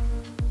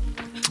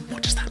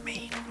 What does that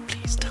mean?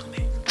 Please tell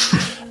me.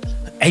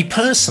 A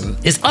person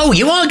is... Oh,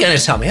 you are going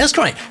to tell me. That's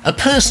great. A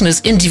person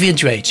is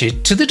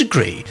individuated to the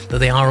degree that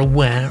they are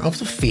aware of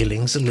the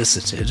feelings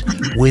elicited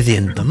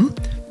within them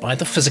by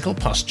the physical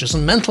postures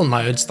and mental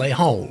modes they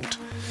hold.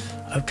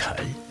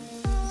 Okay.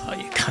 Oh,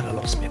 you kind of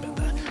lost me a bit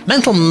there.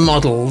 Mental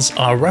models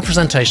are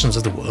representations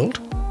of the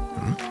world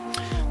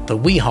that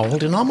we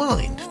hold in our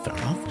mind. Fair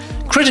enough.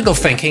 Critical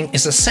thinking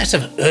is a set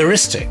of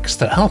heuristics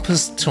that help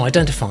us to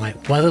identify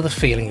whether the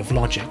feeling of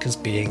logic is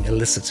being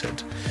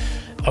elicited.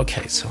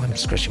 Okay, so I'm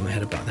scratching my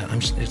head about that.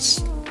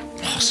 It's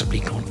possibly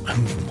gone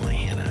over my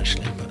head,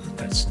 actually, but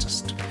that's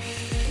just...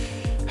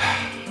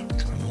 I'm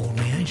an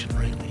ordinary agent,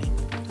 really.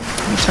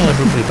 Let me tell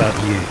everybody about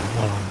you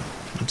while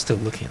I'm still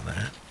looking at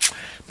that.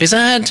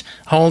 Bizad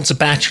holds a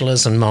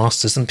bachelor's and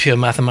master's in pure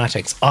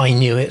mathematics. I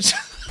knew it.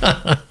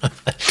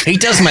 He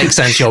does make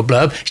sense, your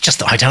blurb. It's just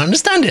that I don't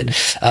understand it.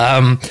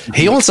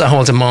 He also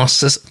holds a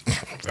master's,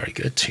 very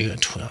good,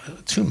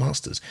 two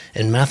masters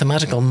in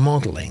mathematical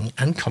modelling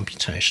and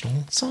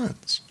computational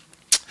science.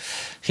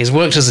 He's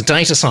worked as a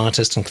data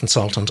scientist and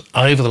consultant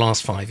over the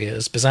last 5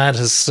 years. Bizad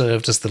has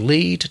served as the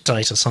lead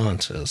data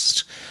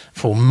scientist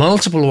for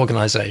multiple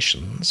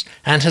organisations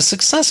and has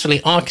successfully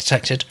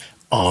architected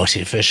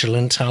artificial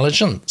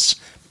intelligence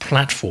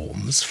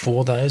platforms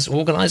for those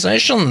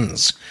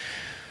organisations.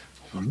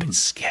 I'm a bit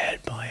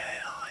scared by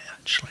AI,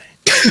 actually.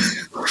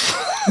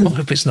 I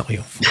hope it's not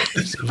your fault.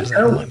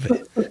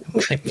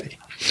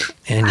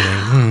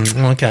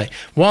 Anyway, okay.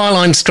 While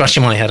I'm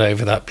scratching my head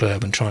over that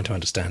blurb and trying to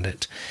understand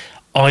it,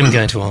 I'm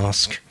going to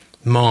ask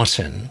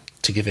Martin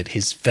to give it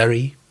his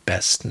very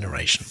best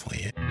narration for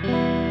you.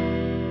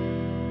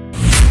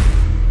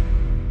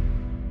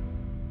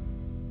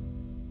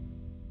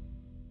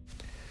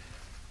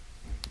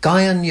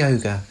 Gyan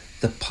Yoga,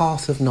 The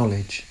Path of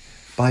Knowledge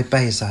by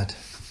Behzad.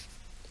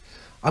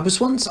 I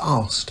was once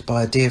asked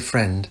by a dear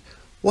friend,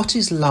 what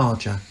is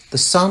larger, the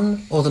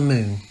sun or the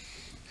moon?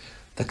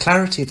 The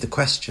clarity of the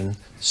question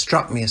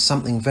struck me as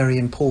something very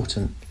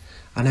important,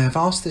 and I have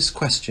asked this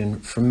question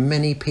from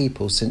many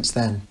people since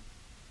then.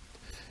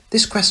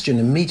 This question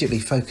immediately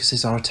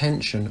focuses our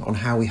attention on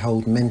how we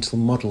hold mental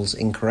models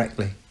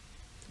incorrectly.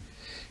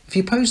 If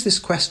you pose this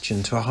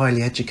question to a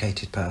highly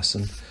educated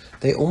person,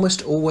 they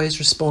almost always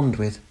respond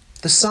with,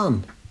 the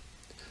sun.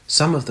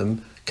 Some of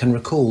them can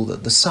recall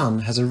that the sun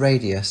has a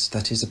radius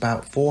that is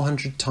about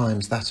 400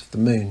 times that of the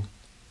moon.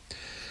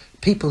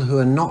 People who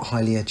are not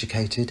highly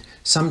educated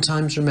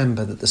sometimes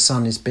remember that the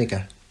sun is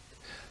bigger.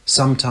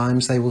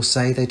 Sometimes they will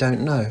say they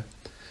don't know,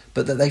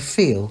 but that they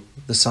feel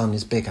the sun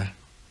is bigger.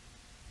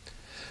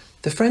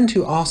 The friend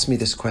who asked me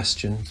this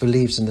question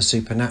believes in the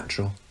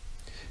supernatural.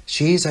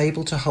 She is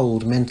able to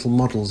hold mental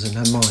models in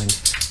her mind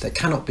that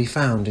cannot be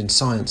found in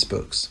science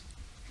books.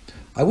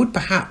 I would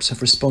perhaps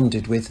have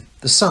responded with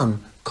the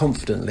sun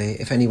confidently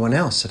if anyone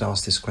else had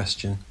asked this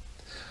question.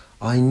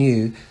 I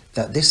knew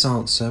that this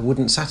answer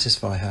wouldn't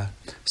satisfy her,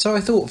 so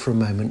I thought for a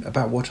moment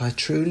about what I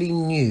truly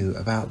knew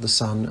about the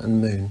sun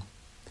and moon.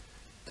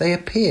 They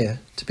appear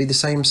to be the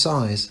same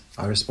size,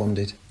 I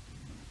responded.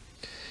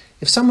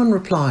 If someone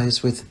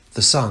replies with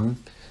the sun,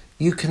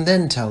 you can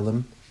then tell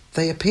them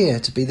they appear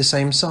to be the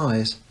same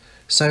size.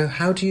 So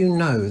how do you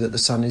know that the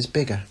sun is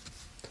bigger?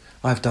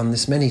 I've done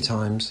this many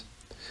times.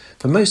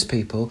 For most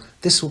people,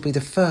 this will be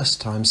the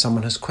first time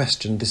someone has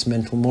questioned this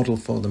mental model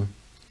for them.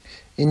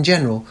 In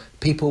general,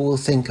 people will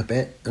think a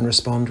bit and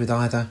respond with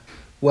either,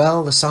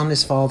 well, the sun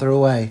is farther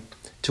away,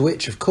 to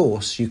which, of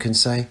course, you can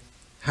say,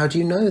 how do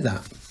you know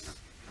that?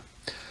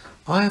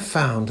 I have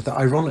found that,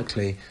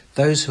 ironically,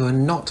 those who are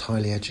not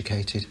highly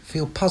educated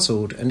feel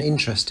puzzled and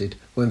interested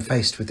when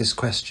faced with this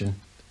question.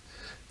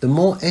 The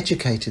more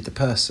educated the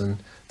person,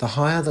 the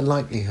higher the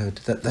likelihood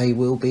that they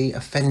will be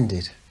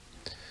offended.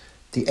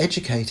 The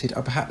educated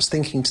are perhaps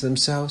thinking to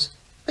themselves,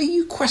 are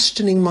you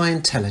questioning my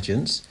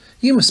intelligence?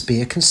 You must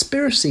be a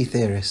conspiracy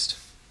theorist.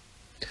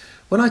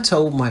 When I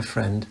told my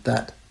friend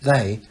that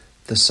they,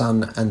 the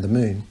sun and the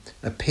moon,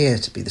 appear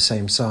to be the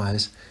same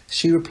size,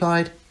 she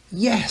replied,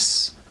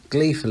 yes,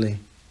 gleefully.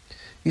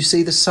 You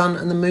see, the sun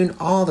and the moon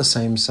are the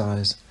same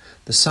size.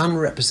 The sun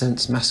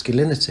represents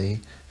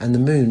masculinity and the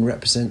moon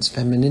represents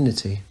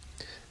femininity.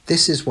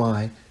 This is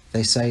why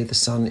they say the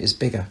sun is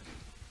bigger.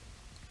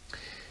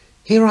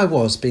 Here I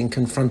was being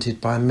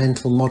confronted by a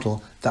mental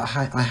model that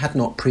I had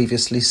not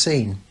previously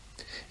seen.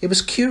 It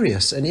was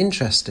curious and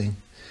interesting.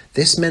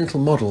 This mental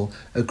model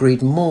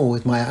agreed more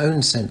with my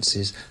own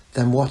senses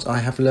than what I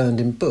have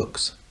learned in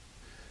books.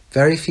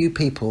 Very few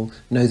people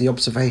know the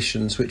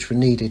observations which were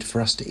needed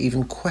for us to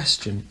even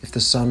question if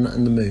the sun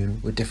and the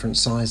moon were different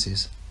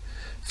sizes.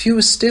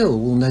 Fewer still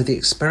will know the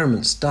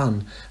experiments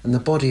done and the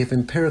body of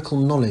empirical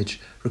knowledge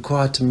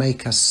required to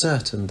make us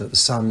certain that the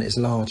sun is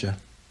larger.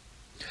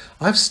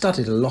 I've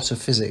studied a lot of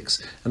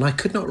physics and I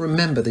could not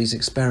remember these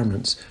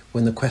experiments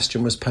when the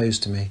question was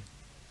posed to me.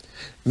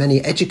 Many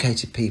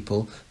educated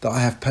people that I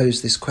have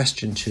posed this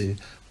question to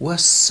were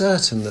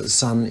certain that the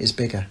sun is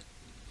bigger.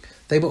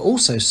 They were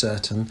also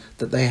certain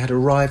that they had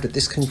arrived at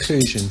this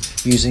conclusion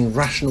using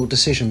rational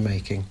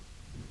decision-making.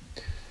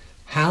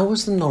 How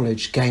was the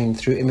knowledge gained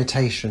through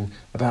imitation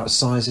about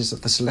sizes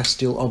of the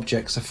celestial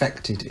objects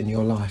affected in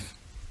your life?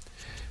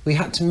 We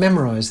had to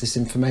memorise this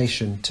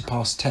information to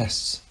pass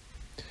tests.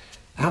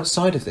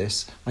 Outside of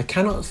this, I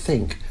cannot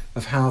think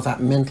of how that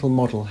mental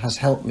model has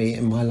helped me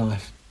in my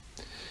life.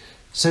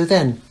 So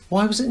then,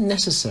 why was it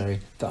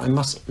necessary that I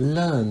must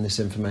learn this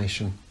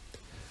information?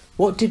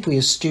 What did we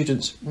as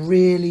students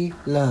really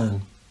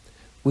learn?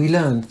 We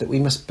learned that we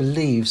must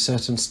believe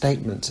certain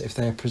statements if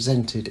they are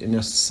presented in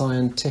a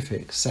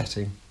scientific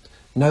setting.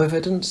 No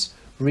evidence,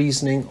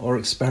 reasoning or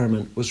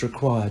experiment was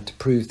required to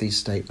prove these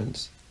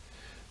statements.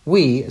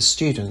 We, as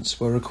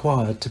students, were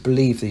required to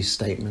believe these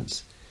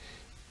statements,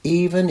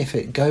 even if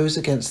it goes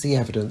against the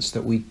evidence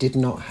that we did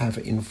not have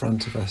in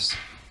front of us.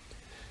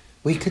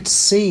 We could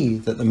see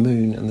that the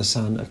moon and the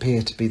sun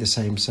appear to be the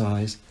same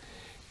size,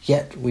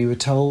 yet we were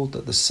told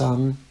that the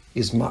sun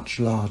is much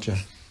larger.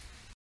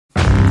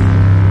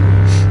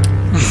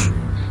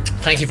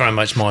 Thank you very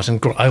much, Martin.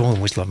 I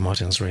always love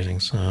Martin's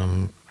readings.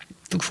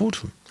 Look forward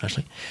to them,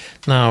 actually.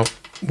 Now,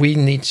 we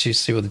need to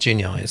see what the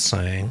junior high is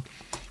saying.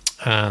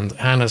 And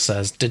Hannah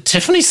says, did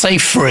Tiffany say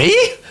free?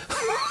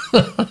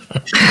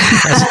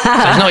 She's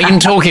not even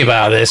talking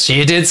about this.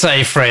 You did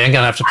say free. I'm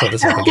going to have to put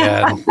this up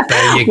again.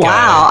 There you go.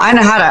 Wow, I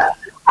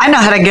know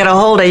how to get a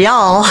hold of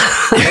y'all.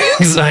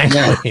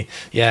 Exactly.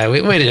 Yeah,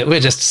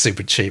 we're just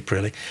super cheap,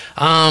 really.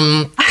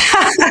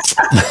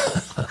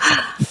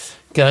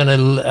 Going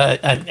to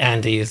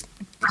Andy has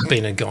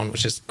been and gone,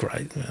 which is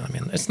great. I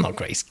mean, it's not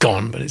great. He's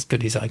gone, but it's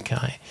good he's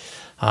okay.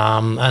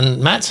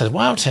 And Matt says,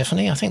 wow,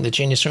 Tiffany, I think the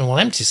Genius Room will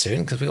empty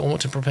soon because we all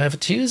want to prepare for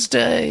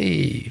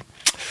Tuesday.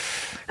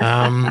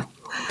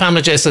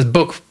 Pamela J says,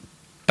 book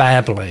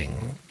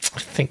babbling. I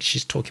think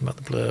she's talking about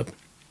the blurb.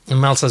 And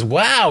Mel says,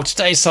 wow,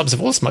 today's subs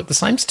have all smoked the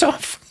same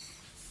stuff.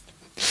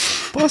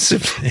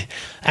 Possibly.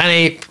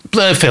 Annie,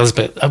 blurb feels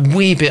a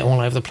wee bit all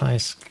over the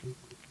place.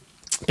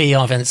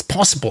 BR, then it's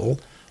possible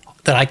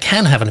that I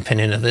can have an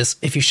opinion of this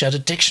if you shared a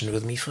dictionary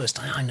with me first.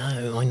 I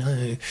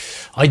know.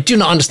 I do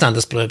not understand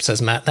this blurb,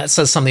 says Matt. That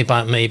says something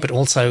about me, but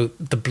also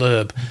the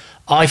blurb.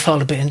 I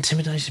felt a bit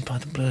intimidated by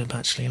the blurb,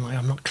 actually. Like,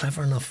 I'm not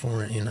clever enough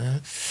for it, you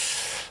know.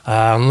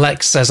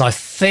 Lex says, I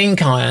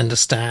think I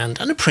understand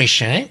and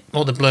appreciate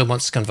what the blurb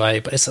wants to convey,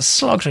 but it's a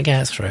slog to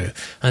get through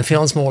and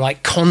feels more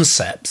like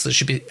concepts that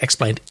should be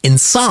explained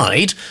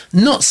inside,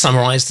 not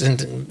summarised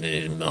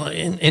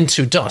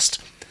into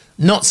dust.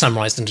 Not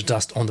summarised into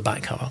dust on the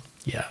back cover.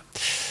 Yeah.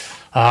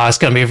 It's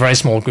going to be a very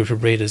small group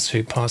of readers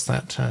who pass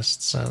that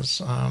test,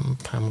 says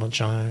Pamela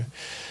Joe.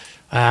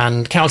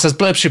 And Carol says,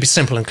 blurb should be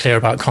simple and clear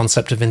about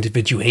concept of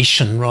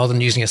individuation rather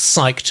than using a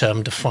psych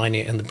term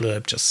defining it in the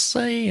blurb. Just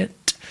say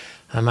it.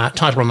 And that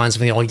title reminds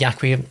me of the old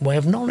Yaqui Way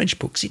of Knowledge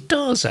books. It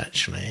does,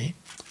 actually.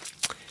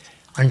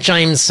 And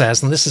James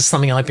says, and this is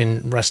something I've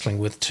been wrestling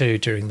with too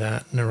during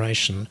that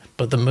narration,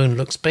 but the moon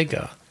looks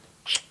bigger.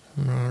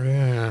 Oh,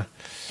 yeah.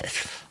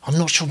 I'm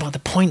not sure about the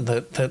point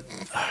that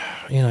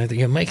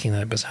you're making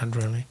there, Bazad,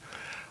 really.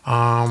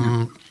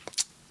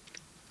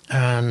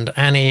 And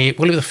Annie,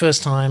 will it be the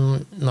first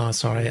time? No,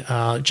 sorry.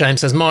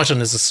 James says,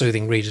 Martin is a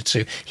soothing reader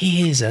too.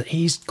 He's a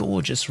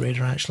gorgeous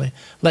reader, actually.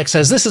 Lex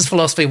says, this is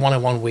Philosophy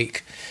 101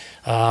 week.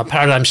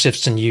 Paradigm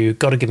shifts in you.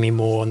 Got to give me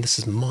more. And this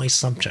is my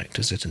subject,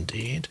 is it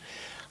indeed?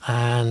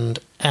 And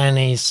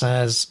Annie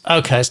says,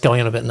 okay, it's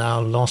going on a bit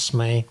now. Lost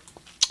me.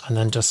 And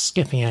then just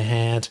skipping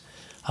ahead.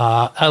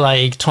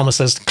 LA Thomas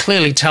says,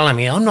 clearly telling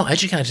me I'm not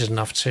educated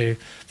enough to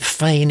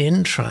feign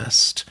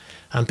interest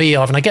and be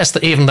of. And I guess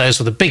that even those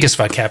with the biggest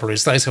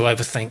vocabularies, those who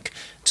overthink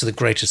to the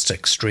greatest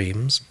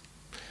extremes,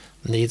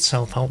 need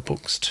self-help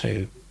books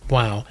too.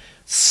 Wow.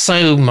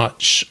 So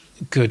much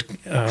good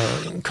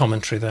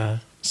commentary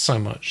there. So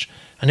much.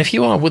 And if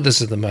you are with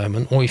us at the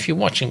moment, or if you're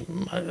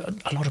watching,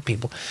 a lot of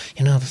people,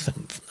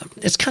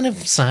 it's kind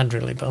of sad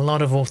really, but a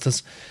lot of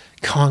authors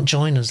can't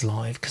join us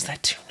live because they're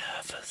too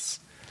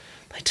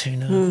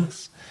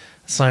nervous.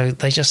 So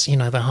they just, they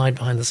hide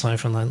behind the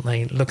sofa and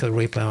they look at the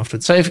replay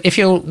afterwards. So if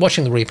you're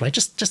watching the replay,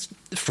 just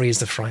freeze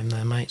the frame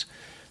there, mate,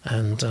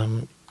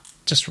 and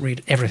just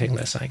read everything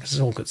they're saying because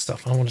it's all good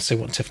stuff. I want to see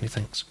what Tiffany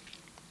thinks.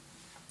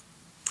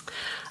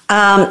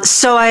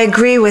 So I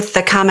agree with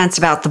the comments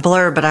about the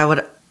blurb,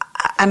 but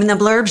the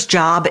blurb's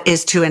job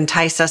is to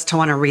entice us to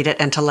want to read it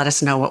and to let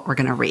us know what we're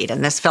going to read.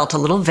 And this felt a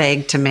little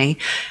vague to me,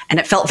 and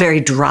it felt very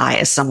dry,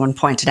 as someone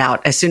pointed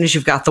out. As soon as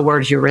you've got the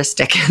word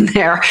heuristic in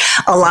there,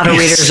 a lot of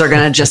readers are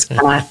going to just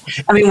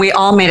we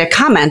all made a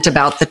comment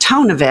about the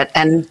tone of it,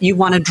 and you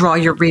want to draw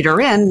your reader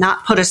in,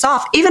 not put us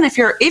off, even if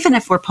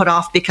we're put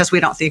off because we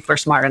don't think we're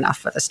smart enough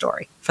for the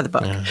story, for the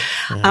book.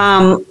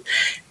 Yeah.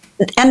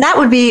 And that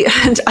would be,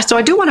 so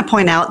I do want to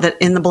point out that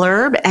in the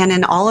blurb and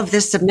in all of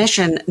this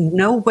submission,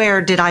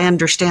 nowhere did I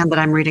understand that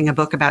I'm reading a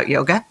book about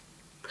yoga,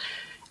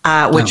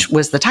 which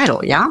was the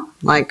title, yeah?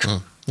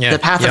 The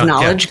Path of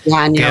Knowledge,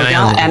 Gyan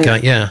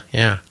Yoga.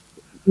 And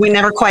we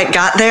never quite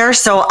got there,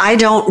 so I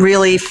don't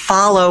really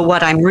follow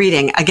what I'm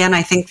reading. Again,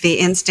 I think the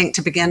instinct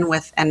to begin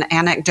with an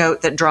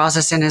anecdote that draws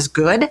us in is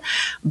good,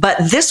 but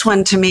this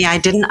one, to me, I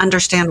didn't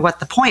understand what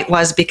the point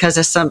was because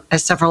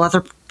as several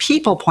other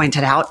people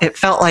pointed out, it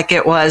felt like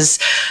it was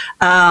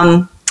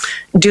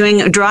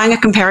drawing a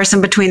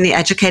comparison between the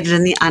educated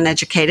and the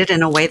uneducated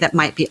in a way that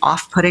might be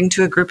off-putting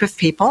to a group of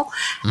people.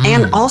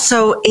 And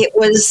also it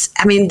was,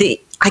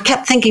 I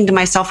kept thinking to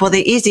myself, well,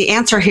 the easy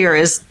answer here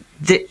is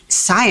the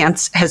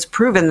science has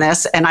proven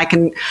this, and I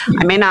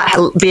may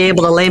not be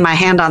able to lay my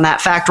hand on that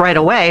fact right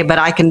away, but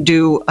I can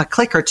do a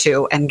click or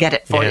two and get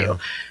it for you.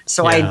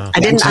 So I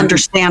didn't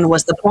understand,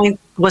 was the point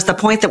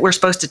that we're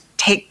supposed to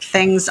take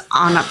things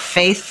on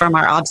faith from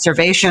our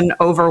observation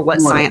over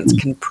what science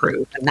can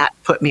prove? And that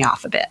put me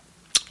off a bit.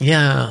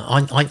 Yeah,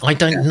 I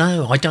don't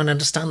know. I don't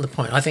understand the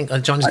point. I think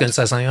Johnny's going to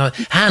say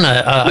something.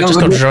 Hannah, I just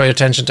got to draw your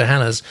attention to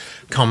Hannah's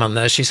comment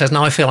there. She says,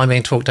 "No, I feel I'm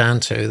being talked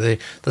down to.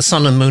 The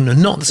sun and moon are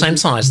not the same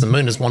size. The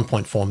moon is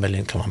 1.4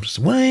 million kilometres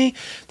away.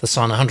 The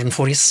sun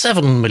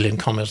 147 million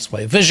kilometres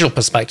away. Visual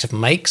perspective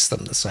makes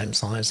them the same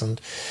size." And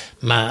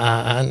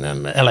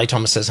L.A.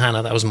 Thomas says,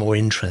 "Hannah, that was more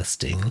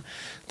interesting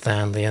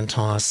than the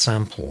entire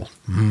sample."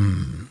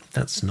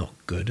 That's not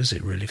good, is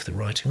it, really, for the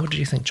writing? What do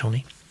you think,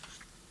 Johnny?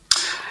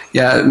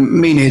 Yeah,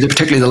 me neither,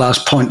 particularly the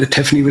last point that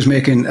Tiffany was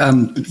making.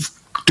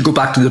 To go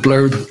back to the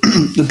blurb,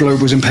 the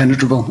blurb was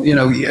impenetrable.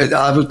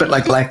 I was a bit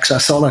like Lex. I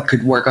thought I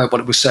could work out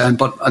what it was saying,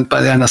 but by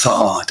the end I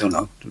thought, I don't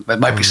know. It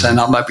might be saying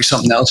that, might be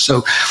something else.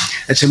 So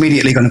it's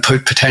immediately going to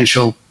put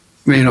potential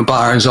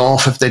buyers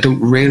off if they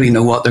don't really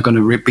know what they're going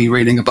to be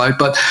reading about.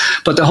 But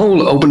the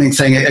whole opening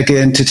thing,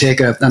 again, to take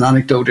an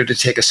anecdote or to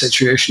take a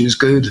situation is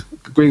good.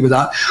 Agree with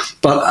that.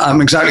 But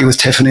I'm exactly with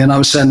Tiffany, and I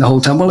was saying the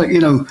whole time, well,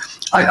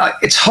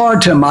 it's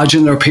hard to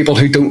imagine there are people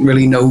who don't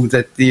really know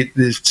that the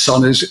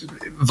sun is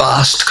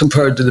vast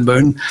compared to the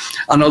moon.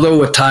 And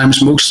although at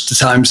times, most of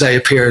the times they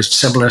appear as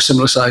similar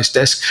sized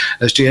discs,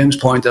 as James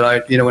pointed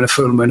out, in a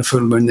full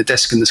moon, the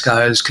disc in the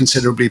sky is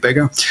considerably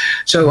bigger.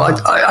 So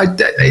I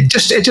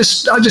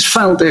just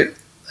felt it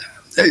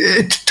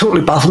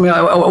totally baffled me.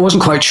 I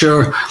wasn't quite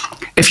sure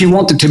if you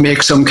wanted to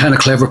make some kind of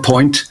clever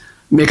point,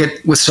 make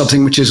it with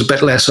something which is a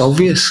bit less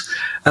obvious.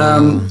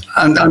 And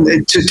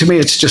to me,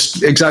 it's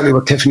just exactly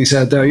what Tiffany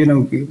said there.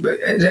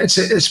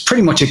 It's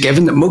pretty much a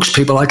given that most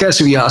people, I guess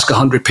if you ask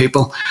 100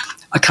 people,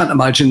 I can't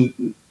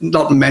imagine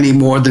not many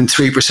more than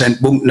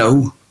 3% won't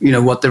know,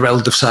 what the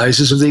relative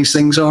sizes of these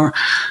things are.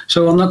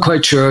 So I'm not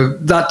quite sure.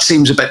 That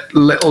seems a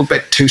little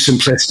bit too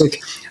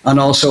simplistic. And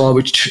also I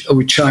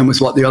would chime with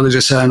what the others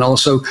are saying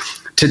also,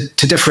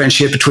 to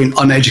differentiate between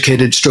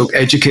uneducated /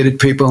 educated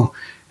people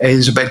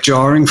is a bit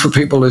jarring for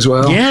people as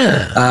well.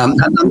 Yeah. And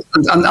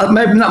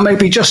that may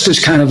be just as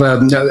kind of a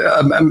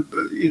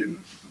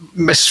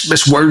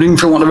miswording,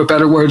 for want of a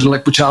better word,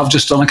 like which I've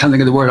just done. I can't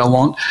think of the word I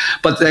want,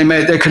 but they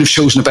could have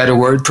chosen a better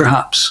word,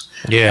 perhaps.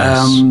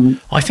 Yes,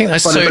 I think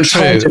that's so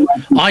true.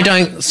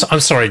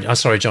 I'm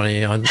sorry,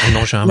 Johnny. I'm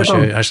not sure how much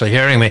you're actually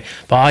hearing me,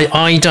 but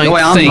I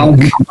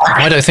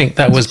don't think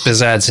that was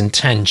Bezad's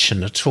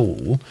intention at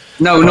all.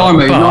 No, nor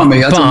me.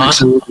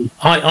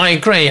 I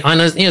agree.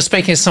 And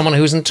speaking as someone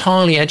who was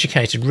entirely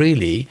educated,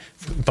 really,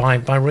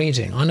 by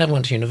reading. I never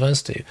went to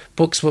university.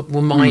 Books were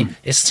my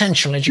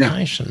essential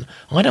education.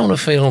 Yeah. I don't want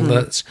to feel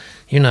that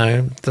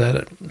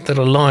that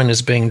a line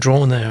is being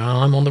drawn there.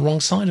 I'm on the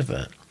wrong side of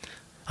it.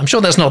 I'm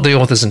sure that's not the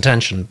author's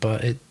intention,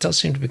 but it does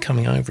seem to be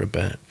coming over a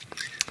bit.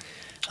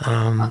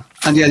 And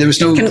yeah, there was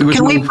no.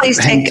 Can we please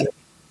take?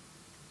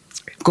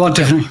 Go on,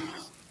 Tiffany.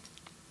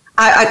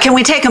 Can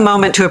we take a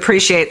moment to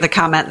appreciate the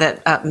comment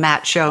that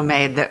Matt Show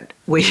made that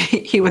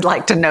he would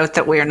like to note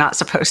that we are not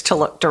supposed to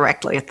look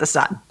directly at the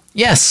sun.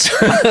 Yes.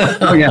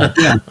 Oh yeah.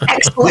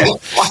 Excellent.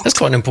 Yeah. That's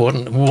quite an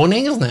important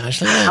warning, isn't it?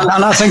 Actually, yeah.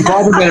 And I think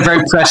Barbara made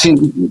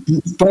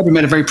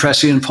a very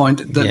prescient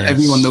point that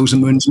everyone knows the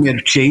moon's made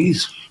of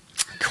cheese.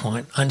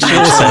 Quite, and she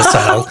also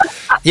says,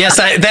 yes,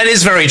 that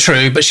is very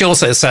true. But she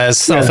also says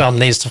self-help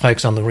needs to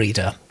focus on the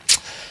reader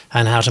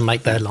and how to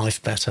make their life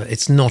better.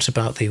 It's not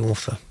about the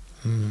author.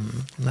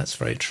 That's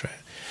very true.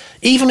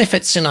 Even if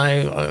it's an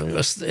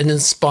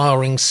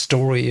inspiring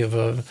story of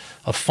a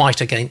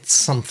fight against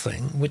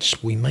something, which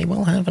we may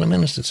well have in a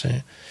minute or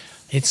two,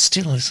 it's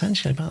still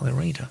essentially about the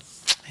reader.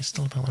 It's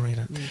still about the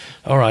reader.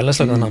 All right, let's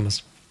look at the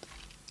numbers.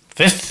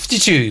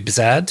 52,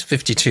 Bezad,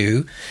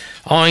 52.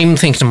 I'm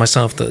thinking to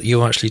myself that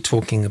you're actually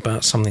talking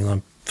about something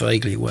I'm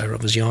vaguely aware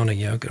of as Jnana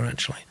Yoga,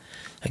 actually,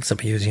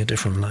 except you're using a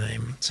different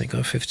name. So you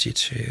got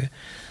 52.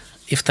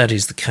 If that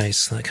is the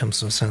case, that comes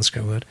from a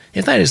Sanskrit word.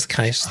 If that is the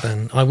case,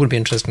 then I would be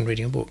interested in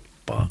reading a book,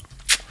 but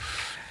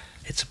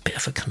it's a bit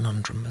of a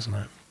conundrum, isn't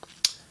it?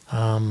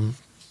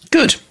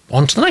 Good.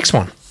 On to the next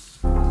one.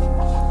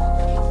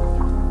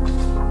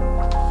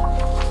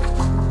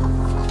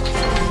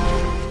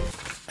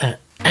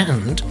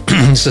 And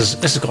this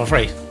has got a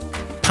very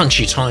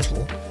punchy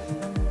title.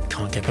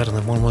 Can't get better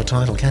than one word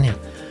title, can you?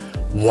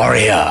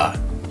 Warrior.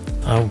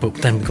 Oh, but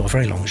then we've got a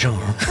very long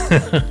genre.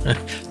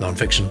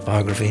 Non-fiction,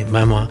 biography,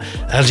 memoir,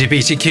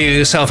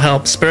 LGBTQ,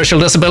 self-help, spiritual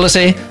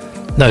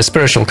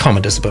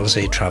common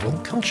disability, travel,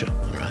 culture.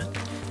 All right.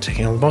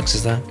 Ticking all the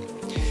boxes there.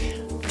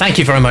 Thank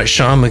you very much,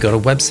 Sean. We've got a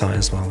website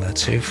as well there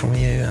too from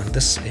you. And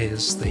this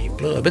is the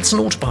blurb. It's an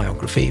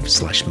autobiography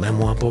 /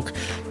 memoir book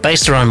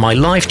based around my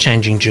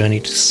life-changing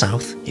journey to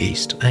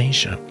Southeast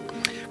Asia,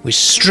 which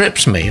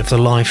stripped me of the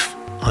life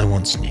I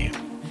once knew.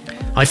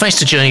 I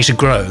faced a journey to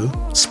grow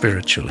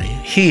spiritually,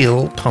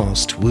 heal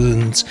past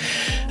wounds,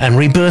 and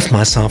rebirth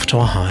myself to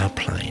a higher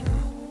plane.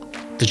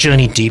 The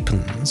journey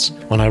deepens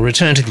when I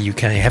return to the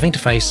UK, having to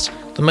face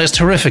the most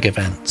horrific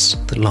events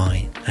that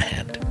lie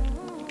ahead.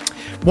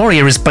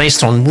 Warrior is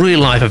based on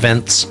real-life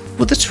events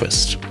with a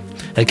twist.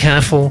 A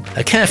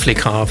carefully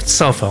carved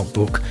self-help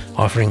book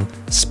offering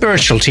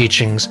spiritual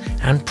teachings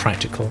and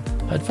practical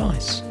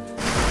advice.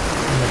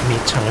 Let me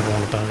tell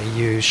everyone about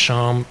you,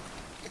 Sharm.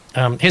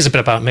 Here's a bit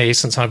about me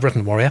since I've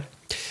written Warrior.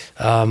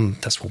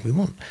 That's what we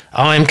want.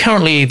 I'm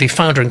currently the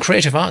founder and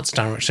creative arts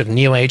director of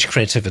New Age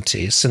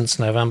Creativity since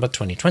November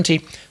 2020.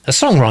 A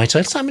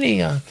songwriter. So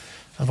many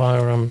of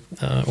our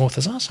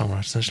authors are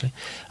songwriters, actually.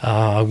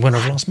 Winner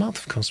of Lost Mouth,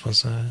 of course,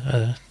 was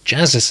a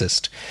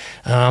jazzist.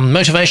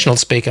 Motivational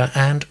speaker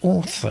and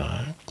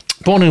author.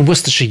 Born in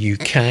Worcestershire,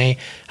 UK.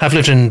 Have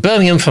lived in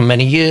Birmingham for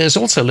many years,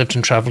 also lived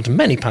and travelled to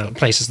many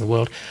places in the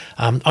world.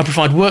 I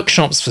provide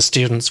workshops for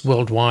students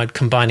worldwide,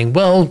 combining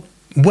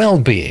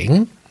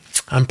well-being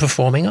and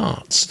performing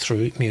arts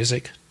through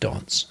music,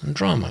 dance and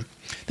drama.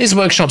 These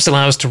workshops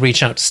allow us to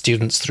reach out to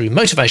students through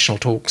motivational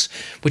talks,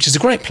 which is a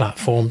great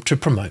platform to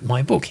promote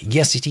my book.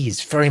 Yes, it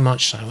is, very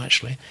much so,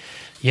 actually.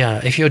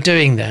 Yeah, if you're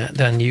doing that,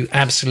 then you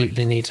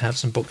absolutely need to have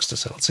some books to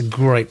sell. It's a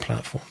great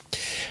platform.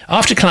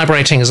 After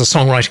collaborating as a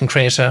songwriting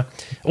creator,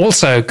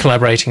 also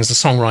collaborating as a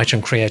songwriter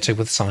and creator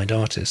with signed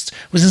artists,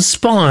 was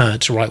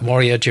inspired to write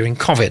Warrior during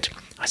COVID.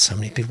 So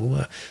many people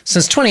were.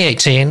 Since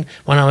 2018,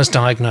 when I was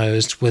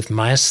diagnosed with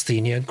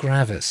myasthenia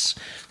gravis.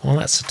 Well,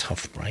 that's a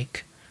tough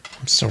break.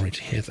 I'm sorry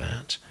to hear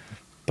that.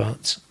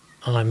 But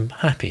I'm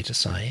happy to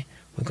say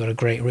we've got a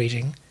great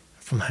reading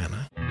from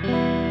Hannah.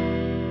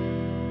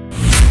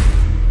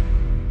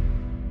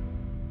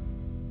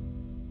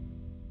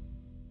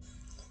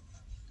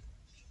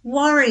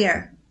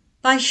 Warrior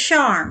by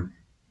Sharm.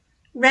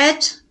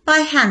 Read by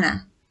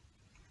Hannah.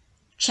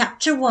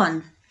 Chapter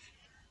 1.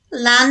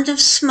 Land of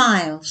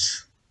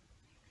Smiles.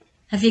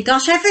 Have you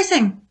got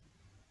everything?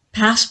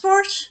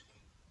 Passport?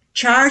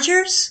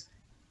 Chargers?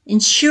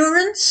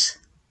 Insurance?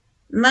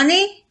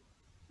 Money?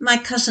 My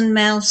cousin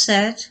Mel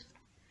said,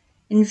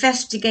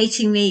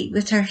 investigating me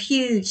with her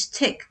huge,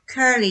 thick,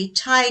 curly,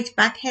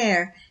 tied-back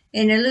hair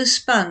in a loose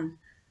bun,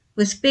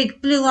 with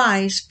big blue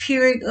eyes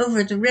peering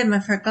over the rim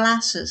of her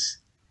glasses.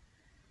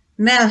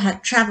 Mel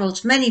had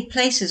travelled many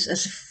places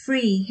as a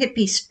free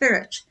hippie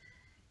spirit,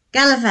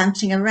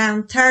 gallivanting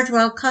around third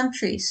world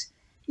countries,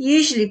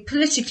 usually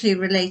politically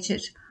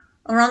related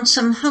or on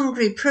some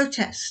hungry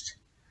protest.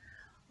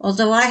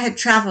 Although I had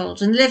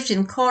travelled and lived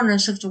in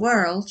corners of the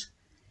world,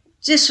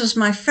 this was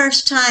my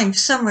first time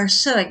somewhere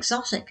so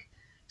exotic,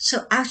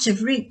 so out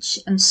of reach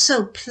and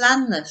so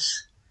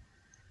planless.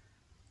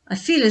 I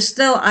feel as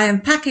though I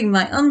am packing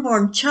my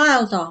unborn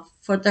child off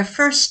for their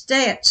first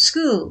day at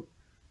school.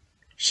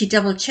 She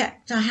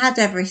double-checked I had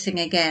everything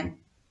again.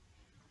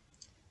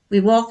 We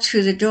walked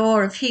through the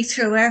door of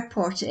Heathrow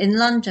Airport in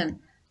London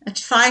at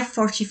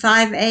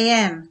 5:45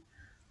 a.m.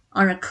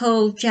 on a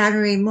cold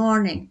January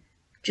morning,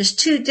 just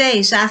 2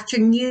 days after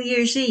New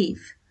Year's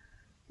Eve,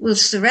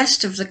 whilst the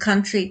rest of the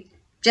country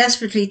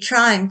desperately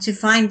trying to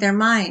find their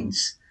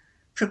minds,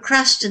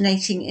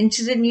 procrastinating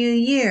into the new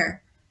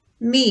year,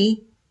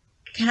 me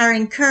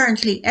carrying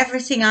currently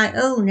everything I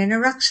own in a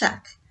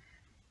rucksack,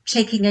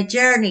 taking a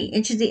journey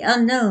into the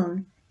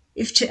unknown,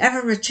 if to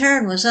ever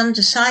return was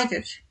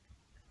undecided.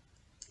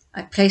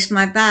 I placed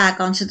my bag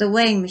onto the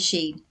weighing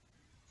machine,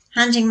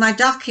 handing my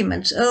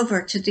documents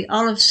over to the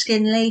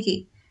olive-skinned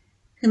lady,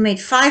 who made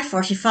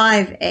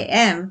 5:45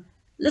 a.m.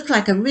 look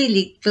like a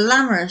really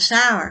glamorous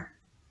hour.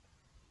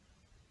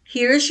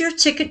 "Here is your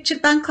ticket to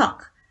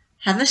Bangkok.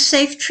 Have a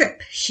safe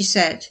trip," she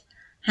said,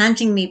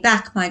 handing me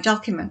back my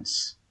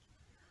documents.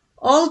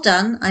 "All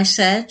done," I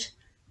said,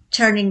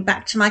 turning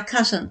back to my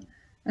cousin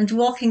and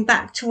walking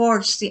back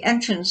towards the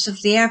entrance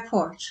of the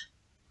airport.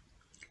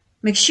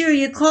 "Make sure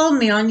you call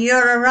me on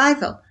your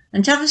arrival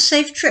and have a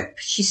safe trip,"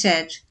 she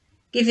said,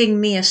 giving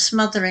me a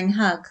smothering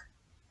hug.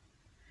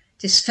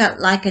 This felt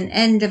like an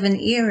end of an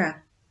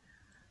era.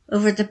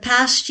 Over the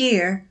past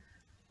year,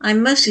 I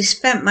mostly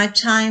spent my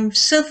time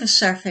sofa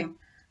surfing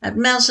at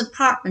Mel's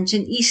apartment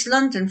in East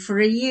London for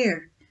a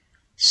year,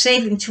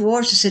 saving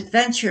towards this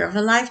adventure of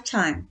a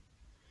lifetime.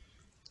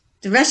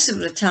 The rest of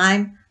the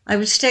time, I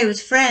would stay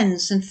with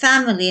friends and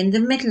family in the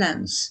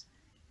Midlands,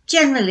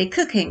 generally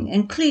cooking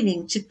and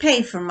cleaning to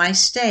pay for my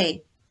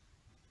stay.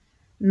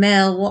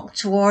 Mel walked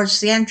towards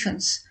the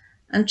entrance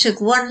and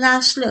took one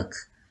last look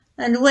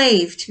and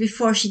waved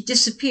before she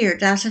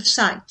disappeared out of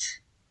sight.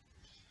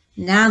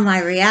 Now my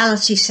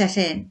reality set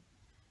in.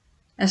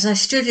 As I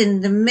stood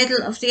in the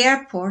middle of the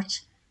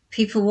airport,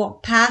 people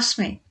walked past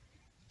me.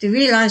 The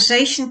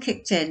realization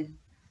kicked in.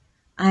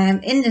 I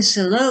am in this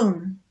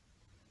alone.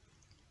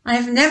 I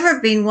have never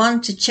been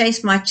one to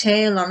chase my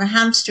tail on a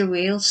hamster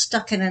wheel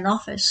stuck in an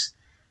office,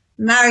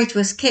 married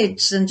with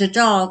kids and a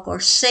dog, or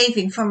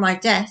saving for my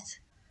death.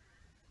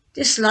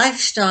 This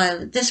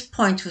lifestyle at this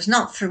point was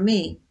not for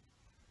me.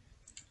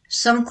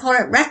 Some call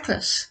it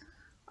reckless.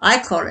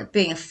 I call it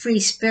being a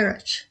free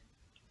spirit.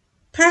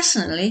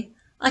 Personally,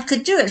 I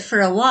could do it for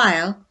a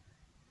while,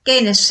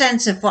 gain a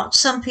sense of what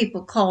some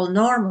people call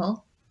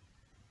normal.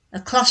 A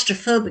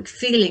claustrophobic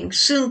feeling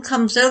soon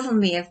comes over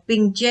me of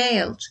being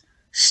jailed,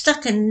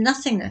 stuck in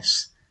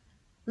nothingness.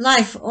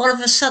 Life all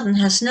of a sudden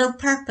has no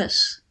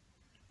purpose.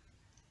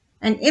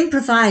 An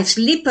improvised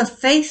leap of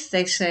faith,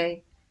 they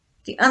say.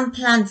 The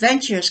unplanned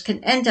ventures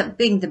can end up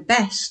being the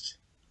best.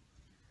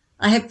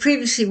 I had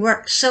previously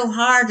worked so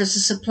hard as a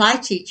supply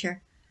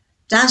teacher,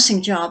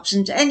 dancing jobs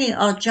and any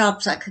odd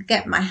jobs I could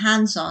get my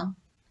hands on.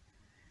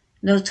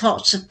 No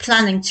thoughts of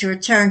planning to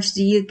return to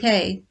the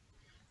UK.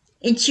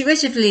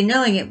 Intuitively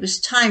knowing it was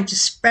time to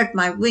spread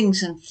my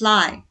wings and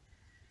fly,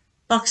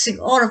 boxing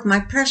all of my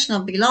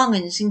personal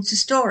belongings into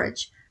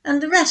storage,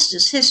 and the rest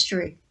is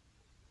history.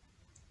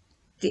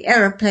 The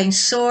aeroplane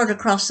soared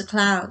across the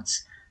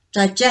clouds,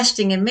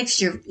 digesting a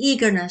mixture of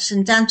eagerness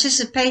and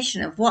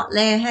anticipation of what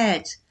lay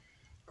ahead,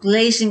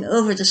 glazing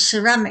over the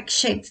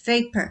ceramic-shaped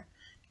vapor,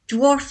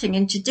 dwarfing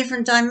into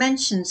different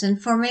dimensions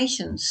and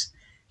formations,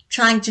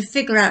 trying to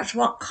figure out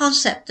what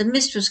concept the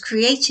mist was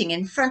creating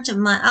in front of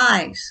my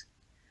eyes.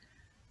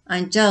 I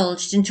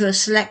indulged into a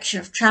selection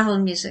of travel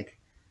music,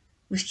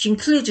 which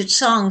included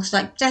songs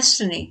like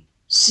Destiny,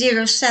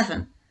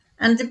 07,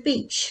 and The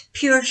Beach,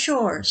 Pure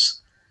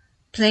Shores,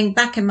 playing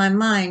back in my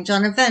mind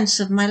on events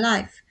of my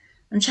life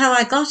and how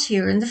I got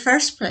here in the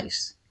first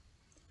place.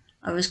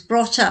 I was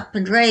brought up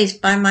and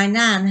raised by my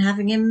nan,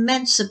 having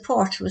immense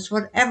support with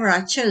whatever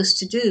I chose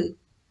to do.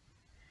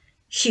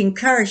 She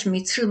encouraged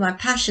me through my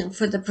passion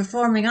for the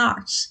performing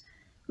arts,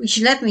 which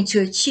led me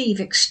to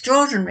achieve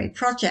extraordinary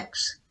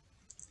projects.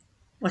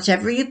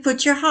 Whatever you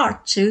put your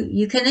heart to,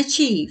 you can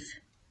achieve.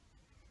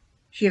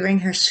 Hearing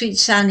her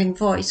sweet-sounding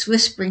voice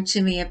whispering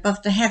to me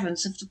above the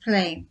heavens of the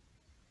plane.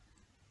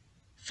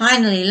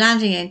 Finally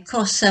landing in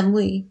Koh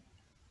Samui,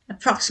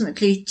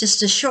 approximately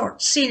just a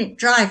short scenic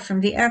drive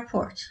from the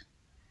airport.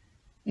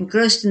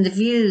 Engrossed in the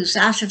views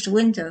out of the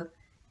window,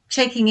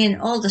 taking in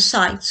all the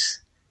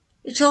sights,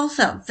 it all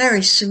felt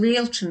very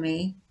surreal to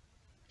me.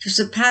 It was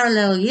a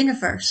parallel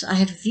universe I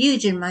had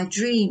viewed in my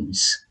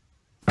dreams.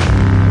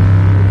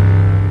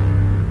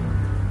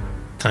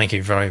 Thank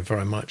you very,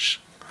 very much,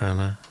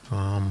 Hannah.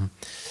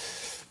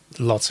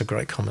 Lots of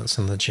great comments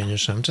in the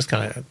Genius Room. I'm just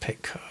going to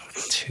pick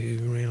two,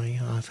 really,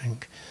 I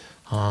think.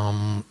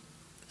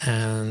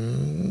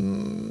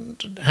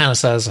 And Hannah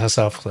says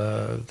herself,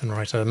 the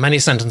narrator, many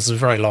sentences are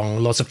very long,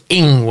 lots of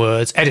ing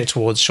words, edit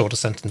towards shorter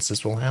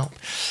sentences will help.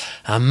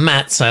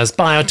 Matt says,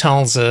 Bio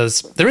tells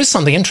us there is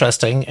something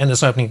interesting in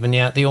this opening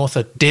vignette. The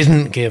author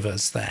didn't give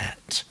us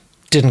that.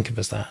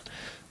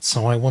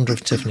 So I wonder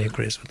if Tiffany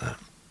agrees with that.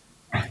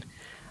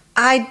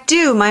 I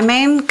do. My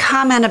main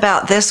comment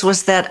about this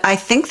was that I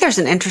think there's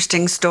an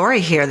interesting story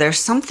here. There's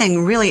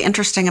something really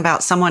interesting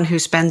about someone who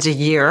spends a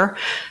year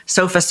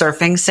sofa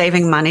surfing,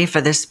 saving money for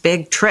this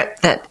big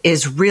trip that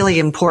is really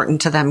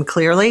important to them,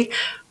 clearly,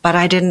 but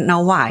I didn't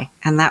know why.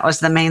 And that was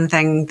the main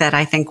thing that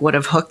I think would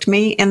have hooked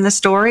me in the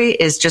story,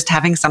 is just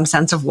having some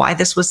sense of why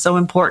this was so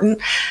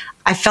important.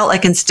 I felt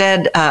like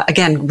instead,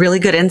 again, really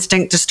good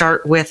instinct to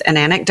start with an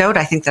anecdote.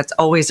 I think that's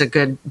always a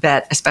good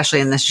bet, especially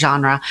in this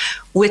genre,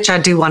 which I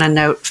do want to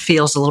note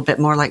feels a little bit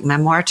more like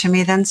memoir to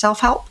me than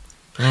self-help.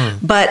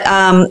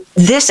 But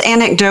this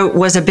anecdote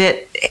was a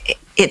bit,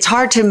 it's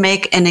hard to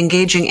make an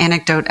engaging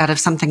anecdote out of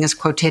something as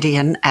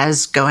quotidian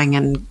as going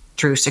in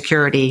through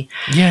security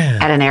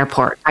at an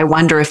airport. I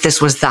wonder if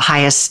this was the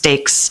highest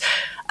stakes,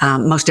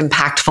 most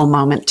impactful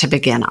moment to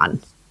begin on.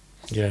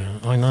 Yeah,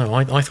 I know.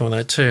 I thought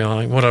that too.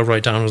 What I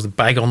wrote down was the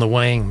bag on the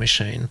weighing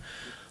machine.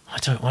 I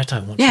don't want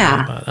to know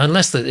about it,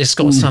 unless it's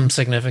got some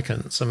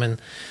significance. I mean,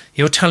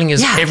 you're telling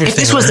us everything. If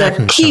this was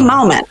a key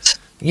moment.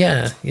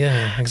 Yeah,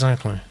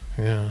 exactly.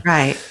 Yeah.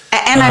 Right.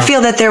 And I feel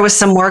that there was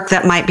some work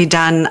that might be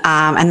done,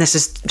 and this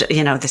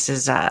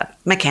is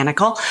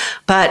mechanical,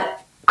 but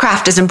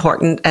craft is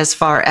important as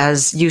far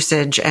as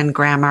usage and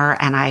grammar,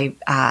 and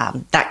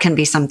that can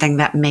be something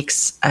that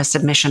makes a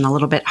submission a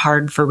little bit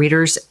hard for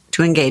readers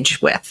to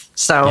engage with.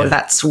 So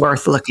that's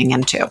worth looking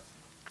into.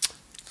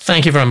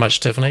 Thank you very much,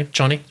 Tiffany.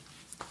 Johnny?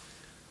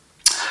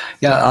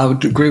 Yeah, I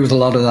would agree with a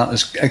lot of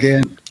that.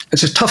 Again,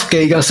 it's a tough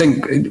gig, I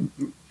think,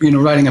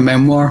 writing a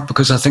memoir,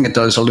 because I think it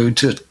does allude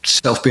to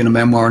itself being a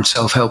memoir and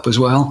self-help as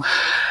well.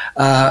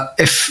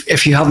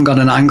 If you haven't got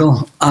an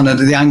angle, and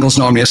the angle's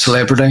normally a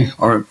celebrity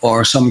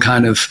or some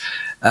kind of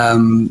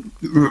some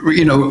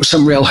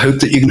real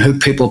hook that you can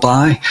hook people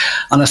by,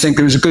 and I think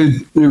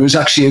there was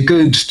actually a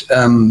good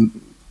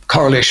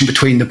correlation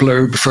between the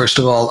blurb, first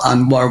of all,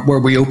 and where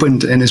we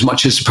opened, in as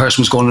much as the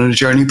person was going on a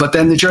journey. But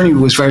then the journey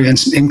was very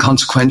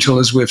inconsequential,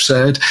 as we've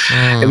said.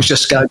 It was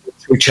just a guy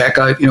through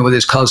checkout, with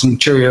his cousin,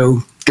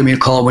 cheerio, give me a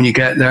call when you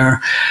get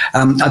there.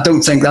 I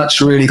don't think that's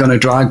really going to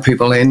drag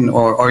people in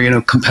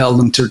or compel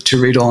them to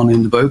read on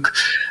in the book.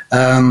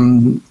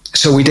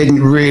 So we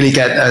didn't really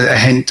get a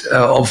hint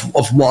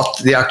of what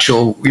the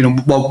actual,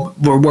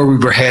 where we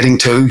were heading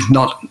to,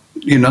 not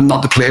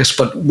the place,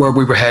 but where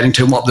we were heading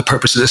to and what the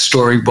purpose of this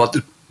story,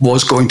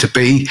 was going to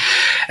be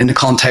in the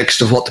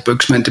context of what the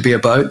book's meant to be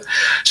about.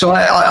 So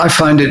I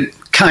found it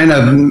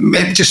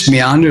it just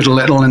meandered a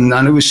little, and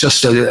it was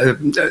just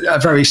a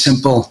very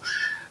simple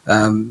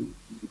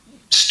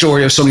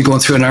story of somebody going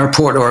through an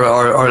airport or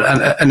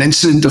an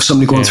incident of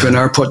somebody going through an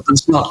airport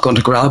that's not going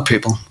to grab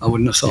people. I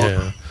wouldn't have thought.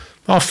 Yeah.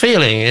 Our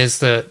feeling is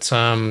that,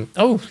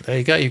 there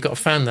you go, you've got a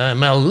fan there.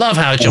 Mel, love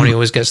how Johnny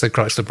always gets the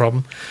crux of the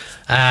problem.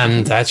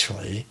 And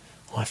actually,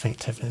 I think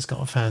Tiffany's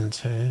got a fan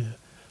too.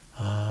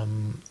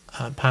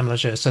 Pamela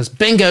J says,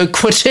 bingo,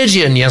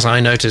 quotidian. Yes,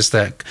 I noticed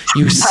that.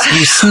 You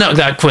snuck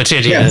that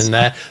quotidian in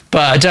there,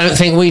 but I don't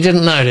think we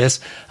didn't notice.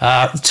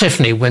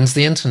 Tiffany wins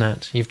the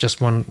internet. You've just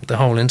won the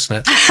whole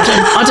internet.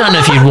 I don't know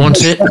if you'd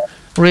want it,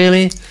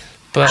 really,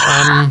 but...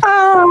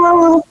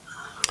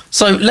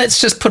 So let's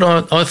just put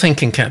our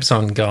thinking caps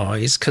on,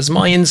 guys, because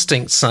my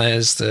instinct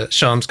says that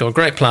Sharm's got a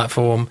great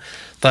platform.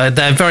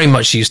 They're very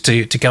much used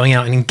to going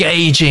out and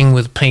engaging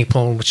with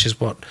people, which is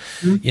what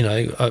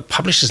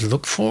publishers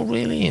look for,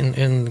 really,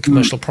 in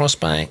commercial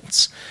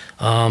prospects.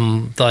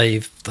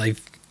 They've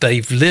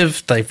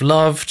lived, they've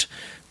loved.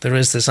 There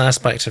is this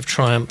aspect of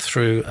triumph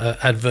through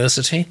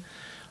adversity.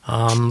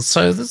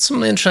 So there's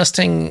some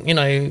interesting,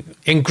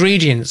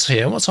 ingredients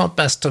here. What's our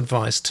best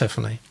advice,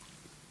 Tiffany?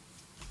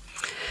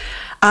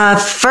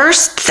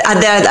 First,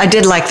 I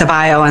did like the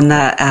bio,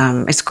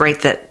 and it's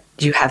great that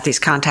you have these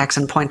contacts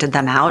and pointed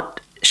them out,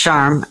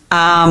 Sharm.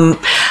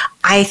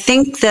 I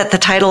think that the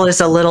title is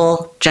a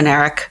little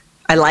generic.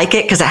 I like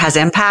it because it has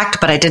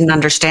impact, but I didn't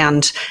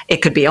understand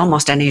it could be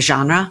almost any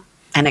genre,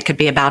 and it could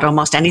be about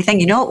almost anything.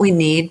 You know what we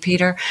need,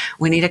 Peter?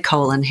 We need a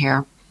colon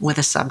here with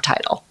a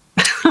subtitle.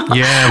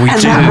 Yeah, we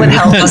and do. That would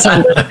help us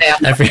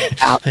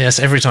understand.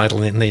 Every title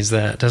needs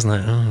that, doesn't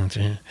it? Oh,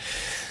 dear.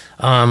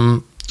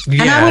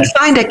 And I would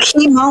find a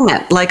key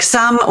moment, like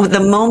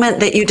the moment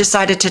that you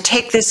decided to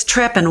take this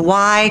trip and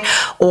why,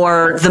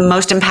 or the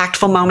most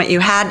impactful moment you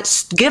had.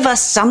 Give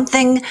us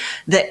something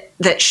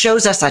that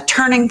shows us a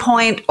turning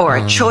point or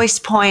a choice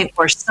point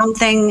or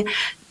something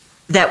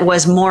that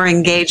was more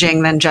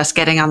engaging than just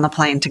getting on the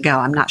plane to go.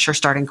 I'm not sure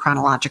starting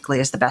chronologically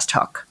is the best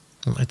hook.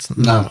 It's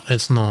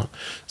not.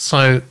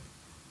 So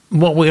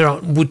what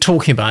we're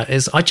talking about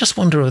is, I just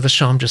wonder whether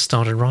Sharm just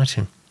started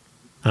writing,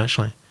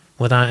 actually,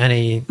 without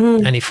any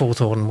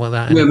forethought and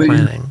without any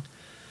planning.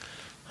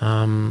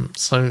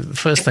 So the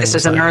first thing... This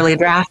is an early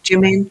draft, you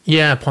mean?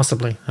 Yeah,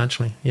 possibly,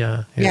 actually.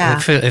 Yeah.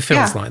 It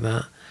feels like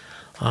that.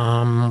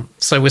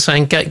 So we're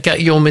saying get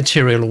your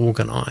material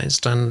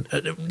organised and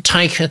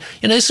take...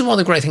 this is one of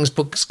the great things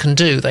books can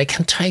do. They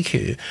can take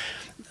you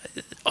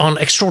on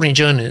extraordinary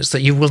journeys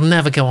that you will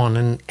never go on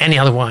in any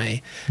other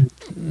way.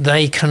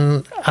 They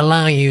can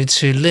allow you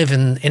to live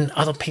in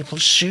other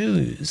people's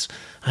shoes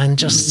and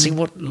just see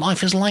what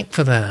life is like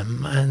for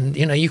them. And,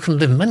 you can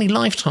live many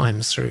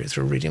lifetimes through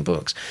reading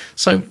books.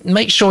 So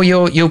make sure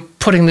you're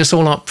putting this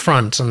all up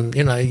front and,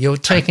 you're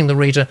taking the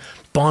reader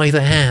by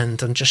the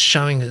hand and just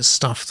showing us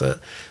stuff that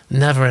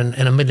never in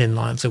a million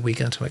lives are we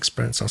going to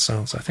experience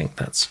ourselves. I think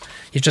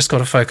you've just got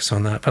to focus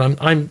on that. But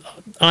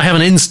I have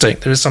an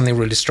instinct. There is something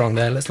really strong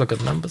there. Let's look at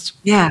the numbers.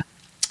 Yeah.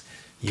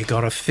 You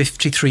got a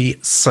 53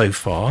 so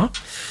far.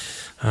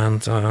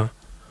 And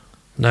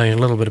knowing a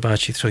little bit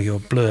about you through your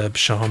blurb,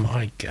 Sharm,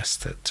 I guess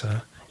that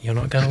you're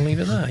not going to leave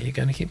it there. You're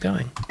going to keep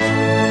going.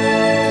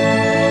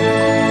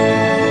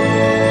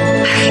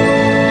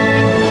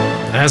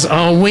 As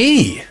are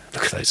we.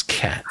 Look at those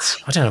cats.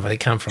 I don't know where they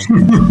come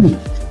from.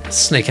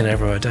 Sneaking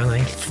everywhere, don't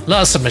they?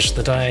 Last submission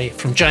of the day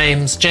from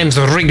James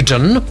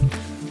Rigdon.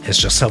 It's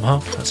just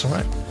self-help. That's all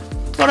right.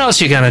 What else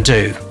are you going to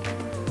do?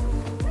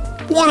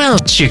 What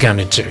else are you going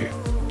to do?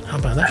 How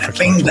about that? Bada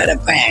bing,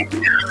 bada bang.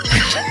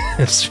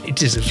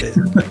 It is a bit.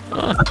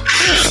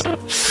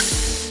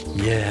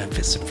 Yeah, a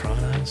bit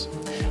surprised.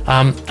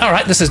 All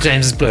right, this is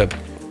James's blurb.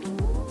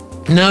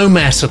 No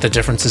matter the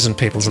differences in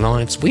people's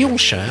lives, we all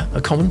share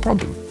a common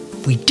problem.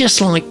 We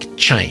dislike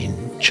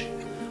change.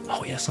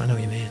 Oh, yes, I know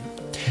what you mean.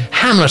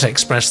 Hamlet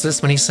expressed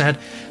this when he said,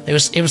 it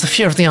was the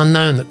fear of the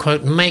unknown that,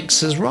 quote,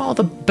 makes us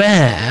rather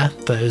bear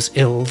those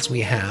ills we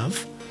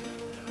have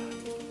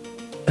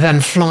than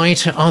fly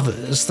to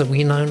others that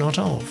we know not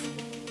of.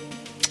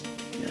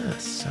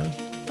 Yes, so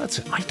that's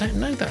it. I don't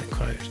know that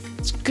quote.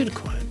 It's a good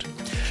quote.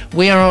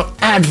 We are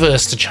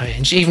adverse to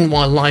change, even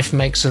while life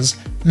makes us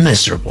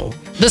miserable.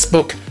 This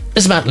book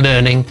is about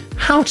learning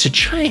how to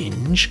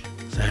change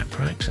that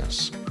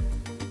practice.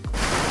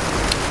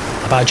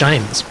 About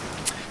James.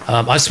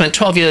 I spent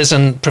 12 years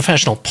in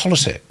professional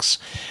politics,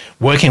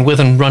 working with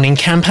and running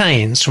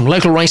campaigns from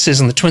local races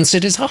in the Twin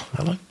Cities, to a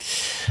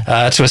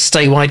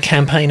statewide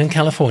campaign in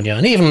California,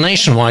 and even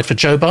nationwide for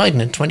Joe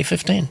Biden in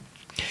 2015.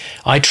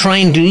 I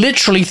trained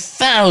literally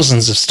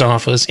thousands of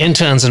staffers,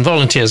 interns, and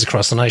volunteers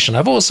across the nation.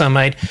 I've also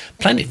made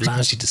plenty of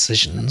lousy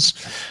decisions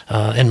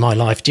in my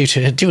life due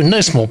in no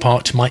small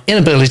part to my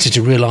inability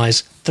to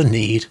realise the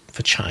need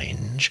for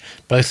change,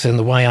 both in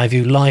the way I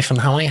view life and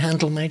how I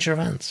handle major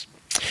events.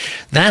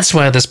 That's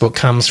where this book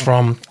comes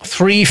from.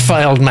 3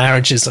 failed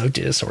marriages. Oh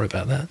dear, sorry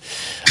about that.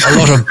 A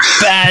lot of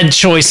bad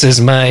choices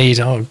made.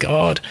 Oh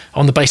God.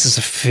 On the basis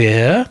of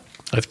fear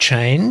of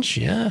change.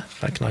 Yeah,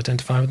 I can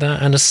identify with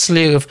that. And a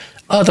slew of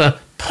other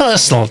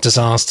personal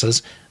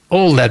disasters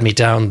all led me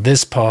down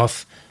this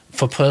path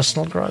for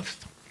personal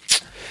growth.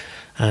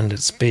 And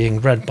it's being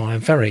read by a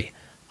very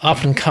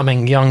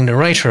up-and-coming young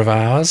narrator of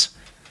ours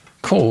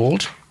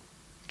called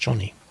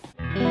Johnny.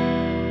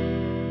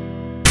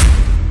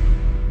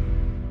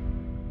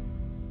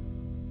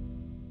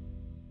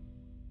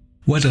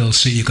 What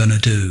Else Are You Gonna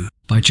Do?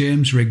 By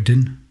James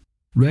Rigdon,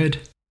 read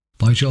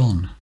by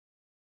John.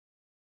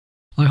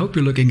 I hope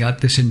you're looking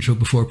at this intro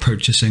before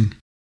purchasing,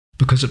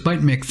 because it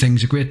might make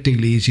things a great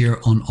deal easier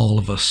on all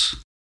of us.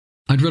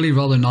 I'd really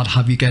rather not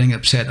have you getting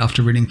upset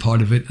after reading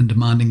part of it and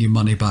demanding your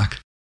money back,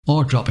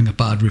 or dropping a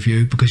bad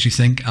review because you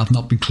think I've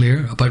not been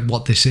clear about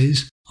what this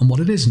is and what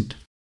it isn't.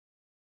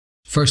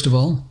 First of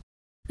all,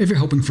 if you're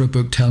hoping for a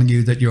book telling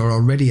you that you're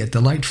already a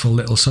delightful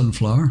little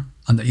sunflower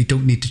and that you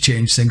don't need to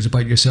change things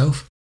about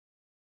yourself,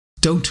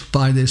 don't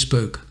buy this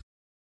book.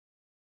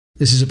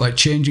 This is about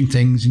changing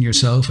things in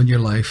yourself and your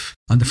life,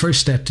 and the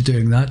first step to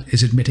doing that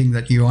is admitting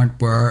that you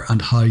aren't where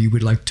and how you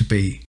would like to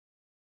be.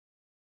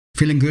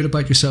 Feeling good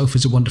about yourself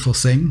is a wonderful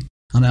thing,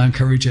 and I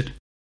encourage it,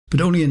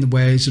 but only in the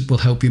ways that will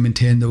help you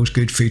maintain those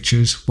good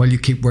features while you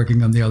keep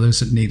working on the others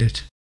that need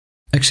it.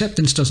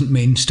 Acceptance doesn't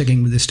mean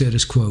sticking with the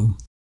status quo.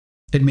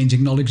 It means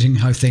acknowledging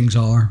how things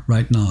are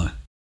right now.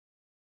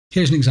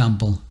 Here's an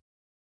example.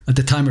 At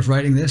the time of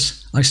writing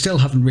this, I still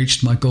haven't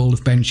reached my goal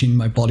of benching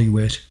my body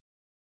weight.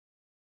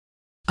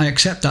 I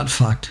accept that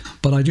fact,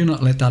 but I do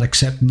not let that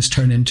acceptance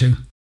turn into,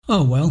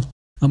 oh well,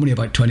 I'm only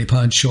about 20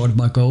 pounds short of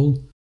my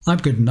goal. I'm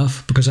good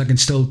enough because I can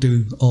still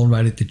do all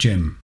right at the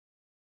gym.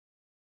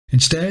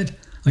 Instead,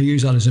 I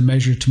use that as a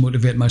measure to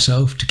motivate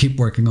myself to keep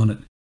working on it,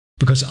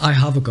 because I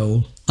have a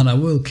goal and I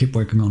will keep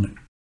working on it.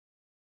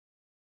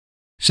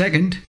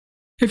 Second,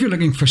 if you're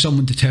looking for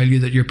someone to tell you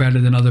that you're better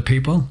than other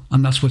people,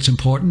 and that's what's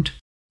important,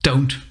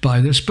 don't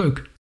buy this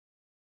book.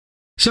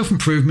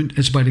 Self-improvement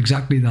is about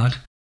exactly that,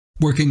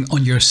 working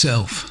on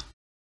yourself.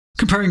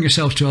 Comparing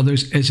yourself to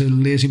others is a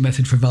lazy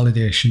method for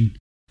validation,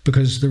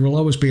 because there will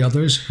always be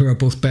others who are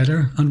both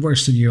better and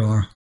worse than you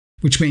are,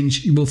 which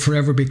means you will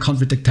forever be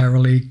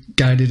contradictorily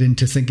guided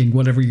into thinking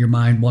whatever your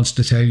mind wants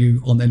to tell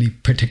you on any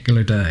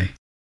particular day.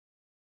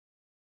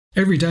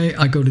 Every day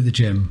I go to the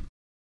gym.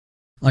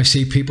 I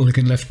see people who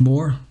can lift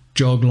more,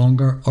 jog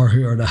longer, or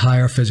who are at a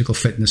higher physical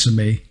fitness than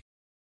me.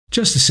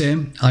 Just the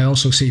same, I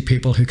also see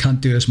people who can't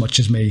do as much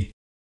as me.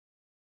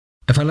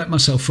 If I let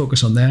myself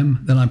focus on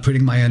them, then I'm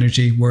putting my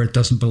energy where it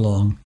doesn't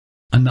belong,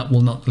 and that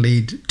will not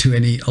lead to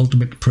any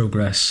ultimate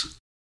progress.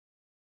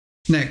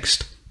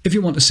 Next, if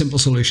you want a simple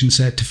solution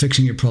set to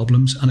fixing your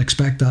problems and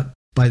expect that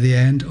by the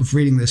end of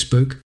reading this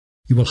book,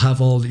 you will have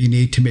all that you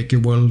need to make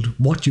your world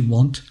what you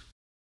want,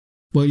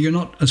 well, you're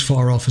not as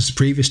far off as the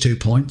previous 2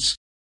 points,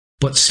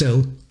 but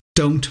still,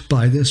 don't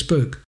buy this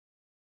book.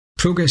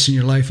 Progress in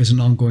your life is an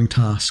ongoing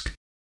task.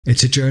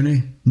 It's a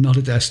journey, not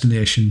a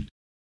destination.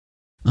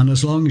 And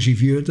as long as you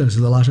view it as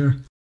the latter,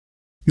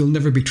 you'll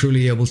never be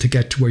truly able to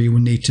get to where you will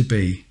need to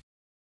be.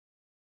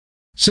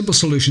 Simple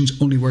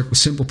solutions only work with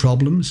simple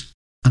problems,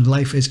 and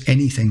life is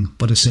anything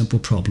but a simple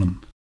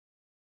problem.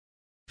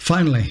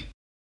 Finally,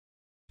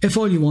 if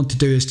all you want to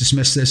do is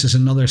dismiss this as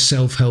another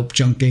self-help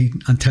junkie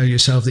and tell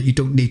yourself that you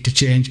don't need to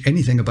change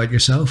anything about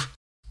yourself,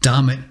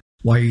 damn it,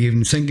 why are you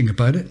even thinking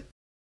about it?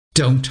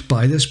 Don't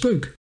buy this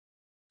book.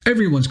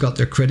 Everyone's got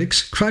their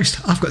critics. Christ,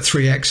 I've got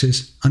 3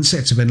 exes and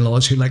sets of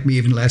in-laws who like me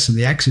even less than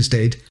the exes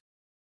did.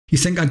 You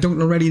think I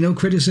don't already know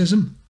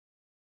criticism?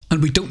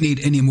 And we don't need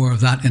any more of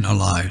that in our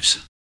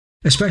lives,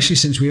 especially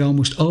since we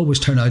almost always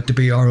turn out to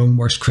be our own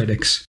worst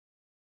critics.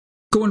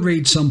 Go and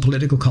read some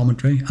political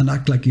commentary and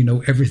act like you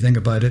know everything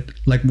about it,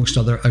 like most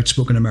other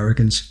outspoken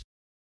Americans.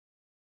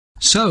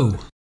 So,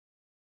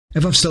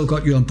 if I've still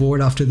got you on board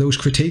after those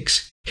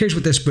critiques, here's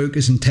what this book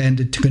is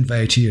intended to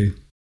convey to you.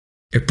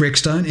 It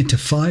breaks down into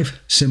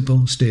 5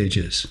 simple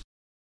stages.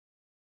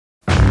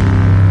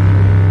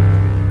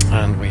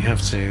 And we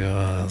have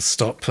to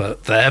stop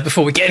there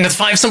before we get into the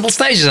 5 simple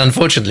stages,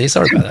 unfortunately.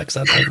 Sorry about that, because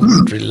I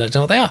wasn't really let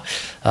know what they are.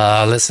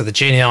 Let's say the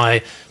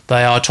genii,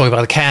 they are talking about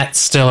the cats.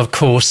 Still, of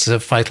course,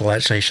 fatal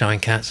actually showing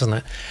cats, isn't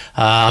it?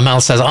 Mel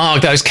says,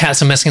 those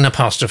cats are missing an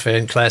apostrophe.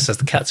 And Claire says,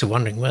 the cats are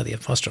wondering where the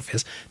apostrophe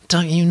is.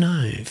 Don't you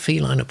know?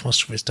 Feline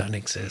apostrophes don't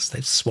exist.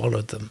 They've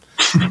swallowed them.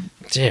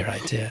 Dear,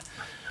 oh dear.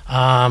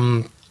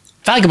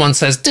 Vagabond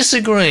says,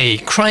 disagree.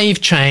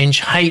 Crave change,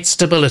 hate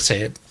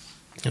stability.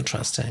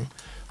 Interesting.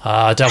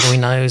 Double we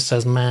know,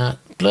 says Matt.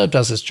 Blurb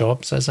does his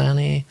job, says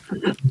Annie.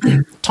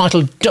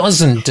 Title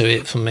doesn't do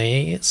it for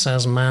me,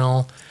 says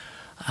Mel.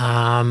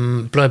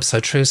 Blurb so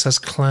true, says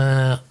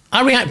Claire.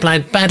 I react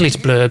badly to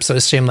blurbs, so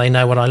assume they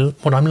know what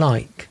I'm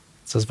like,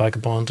 says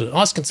Vagabond.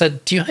 Oscar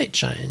said, do you hate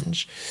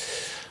change?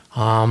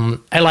 LA,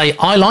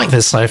 I like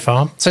this so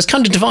far. So it's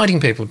kind of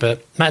dividing people a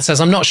bit. Matt says,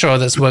 I'm not sure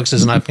this works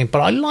as an opening, but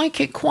I like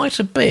it quite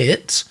a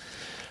bit.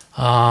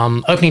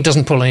 Opening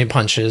doesn't pull any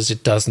punches.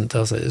 It doesn't,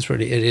 does it?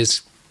 It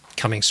is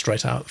coming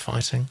straight out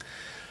fighting.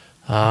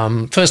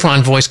 First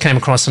line voice came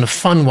across in a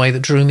fun way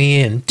that drew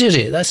me in. Did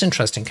it? That's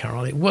interesting,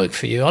 Carol. It worked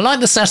for you. I like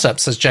the setup,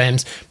 says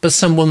James, but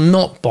some will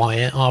not buy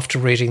it after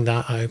reading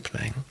that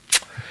opening.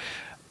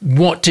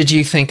 What did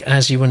you think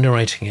as you were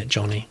narrating it,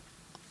 Johnny?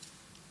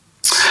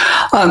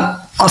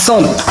 I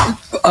thought,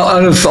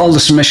 out of all the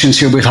submissions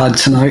here we've had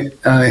tonight,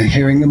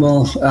 hearing them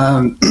all,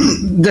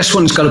 this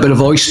one's got a bit of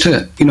voice to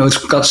it. You know, it's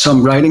got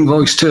some writing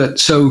voice to it.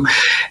 So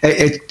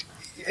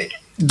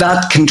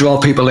that can draw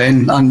people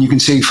in, and you can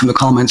see from the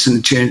comments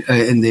in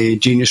the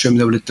Genius Room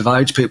that it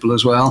divides people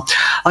as well.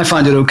 I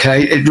find it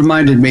okay. It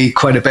reminded me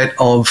quite a bit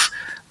of,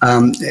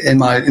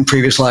 in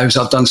previous lives,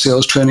 I've done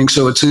sales training,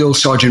 so it's the old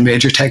Sergeant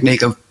Major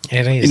technique of,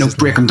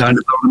 break them down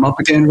and build them up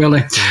again,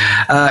 really.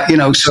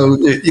 So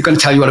you're going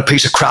to tell you what a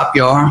piece of crap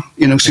you are,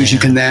 so as you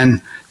can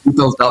then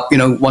build up,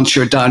 once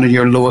you're down at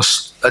your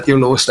lowest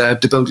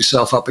ebb, to build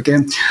yourself up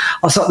again.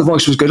 I thought the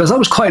voice was good. I thought it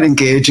was quite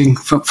engaging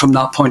from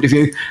that point of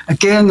view.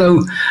 Again,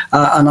 though,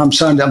 and I'm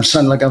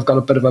sounding like I've got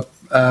a bit of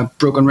a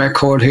broken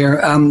record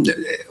here.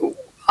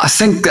 I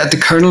think that the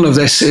kernel of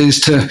this is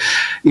to,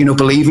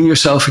 believe in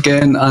yourself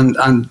again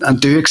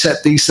and do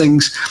accept these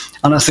things.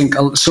 And I think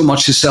so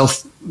much of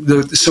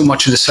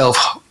the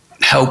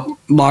self-help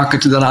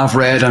market that I've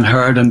read and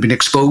heard and been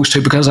exposed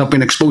to, because I've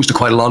been exposed to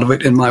quite a lot of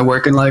it in my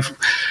working life,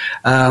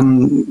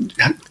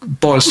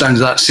 boils down to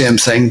that same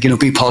thing.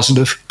 Be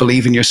positive,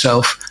 believe in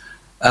yourself,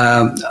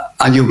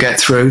 and you'll get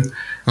through.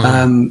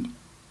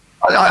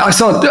 I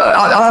thought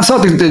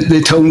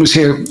the tone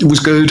was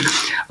good.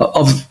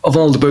 Of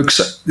all the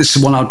books, this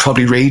is one I'd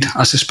probably read,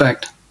 I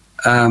suspect.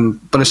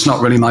 But it's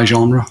not really my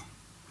genre.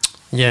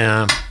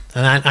 Yeah.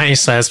 And I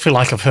say, I feel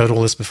like I've heard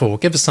all this before.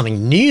 Give us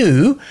something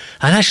new.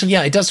 And actually,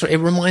 yeah, it does. It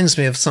reminds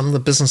me of some of the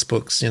business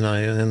books,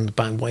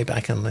 way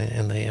back in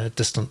the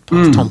distant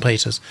past.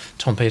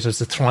 Tom Peters was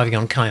thriving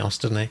on chaos,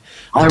 didn't he?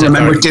 I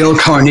remember Dale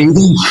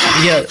Carnegie.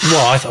 Yeah,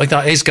 well, I think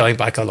that is going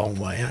back a long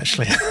way,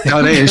 actually.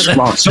 That is.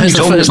 Well, it's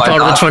the first part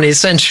of the 20th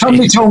century.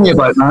 Somebody told me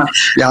about that.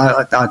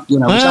 Yeah,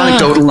 it's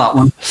anecdotal, that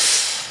one.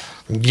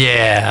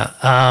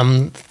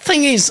 Yeah.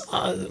 Thing is,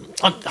 I'm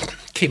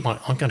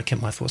going to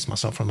keep my thoughts to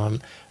myself for a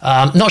moment.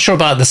 Not sure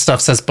about the stuff,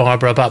 says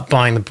Barbara, about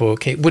buying the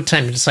book. It would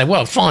tempt me to say,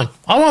 well, fine,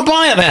 I won't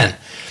buy it then.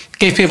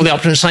 Give people the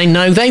option to say,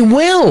 no, they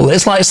will.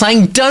 It's like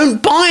saying,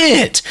 don't buy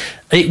it.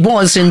 It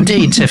was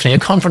indeed, Tiffany, a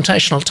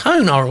confrontational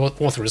tone our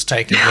author has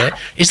taken here.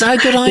 Is that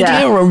a good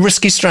idea or a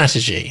risky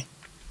strategy?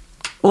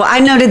 Well, I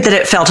noted that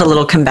it felt a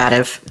little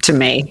combative to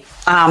me.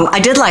 I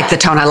did like the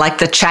tone. I liked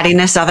the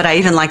chattiness of it. I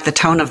even liked the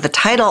tone of the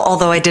title,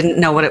 although I didn't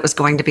know what it was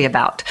going to be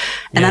about.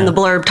 And then the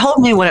blurb told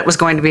me what it was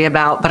going to be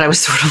about, but I was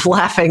sort of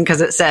laughing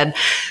because it said,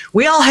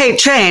 we all hate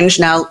change.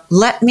 Now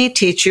let me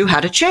teach you how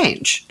to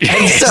change.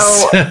 Yes.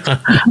 And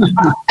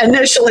so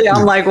initially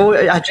I'm like,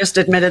 well, I just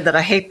admitted that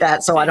I hate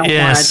that, so I don't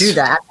want to do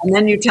that. And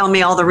then you tell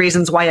me all the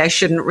reasons why I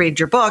shouldn't read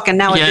your book. And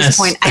now at this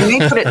point, I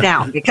may put it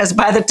down, because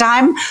by the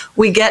time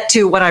we get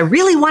to what I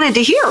really wanted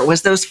to hear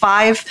was these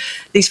five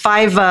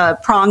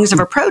prongs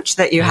of approach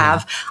that you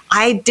have,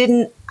 I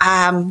didn't,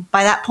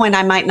 by that point,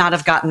 I might not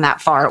have gotten that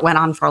far. It went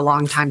on for a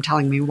long time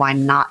telling me why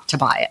not to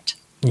buy it.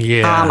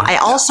 Yeah.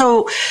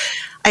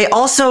 I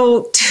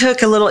also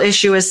took a little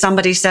issue, as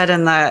somebody said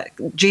in the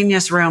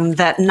Genius Room,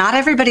 that not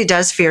everybody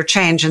does fear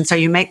change. And so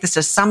you make this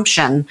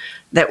assumption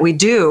that we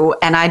do.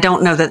 And I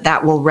don't know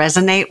that will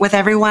resonate with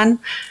everyone.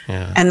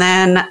 Yeah. And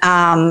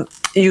then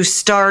you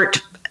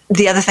start,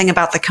 the other thing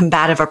about the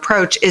combative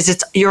approach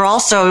is you're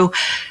also,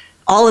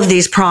 all of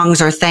these prongs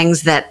are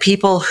things that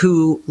people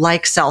who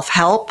like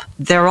self-help,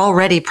 they're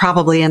already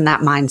probably in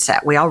that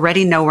mindset. We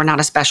already know we're not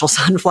a special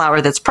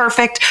sunflower that's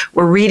perfect.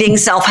 We're reading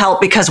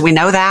self-help because we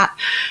know that.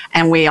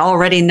 And we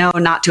already know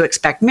not to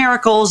expect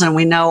miracles. And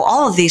we know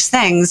all of these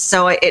things.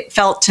 So it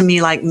felt to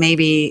me like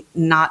maybe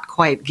not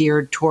quite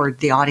geared toward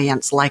the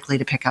audience likely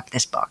to pick up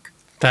this book.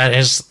 That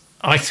is,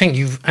 I think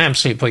you've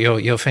absolutely put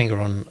your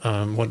finger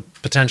on what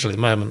potentially at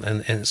the moment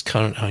in its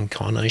current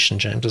incarnation,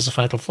 James, is a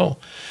fatal flaw.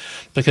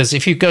 Because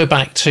if you go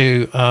back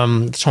to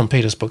Tom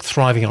Peters' book,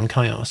 Thriving on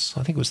Chaos,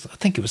 I think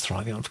it was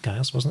Thriving on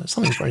Chaos, wasn't it?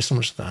 Something very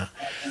similar to that.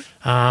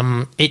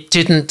 It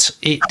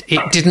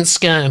didn't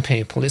scare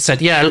people. It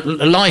said,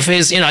 life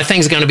is,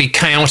 things are going to be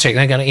chaotic.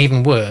 They're going to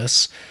even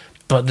worse,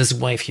 but there's a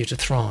way for you to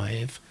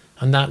thrive.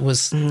 And that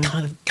was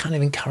kind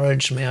of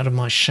encouraged me out of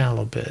my shell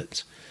a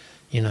bit,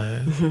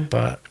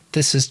 But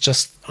this is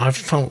just, I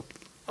felt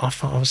I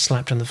was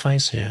slapped in the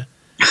face here,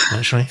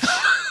 actually.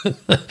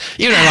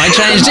 You don't like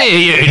change, do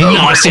you? You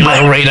nasty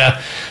little reader.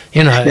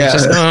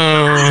 Just,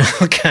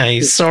 okay,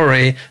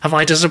 sorry. Have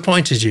I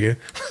disappointed you?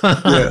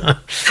 Inviting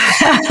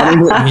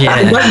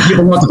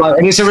people not to buy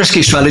it. It's a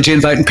risky strategy,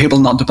 inviting people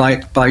not to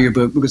buy your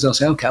book, because they'll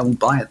say, okay, I won't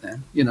buy it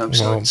then.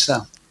 So it's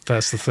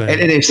that's the thing.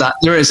 It is that.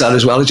 There is that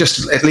as well.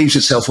 It leaves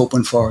itself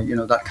open for,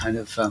 that kind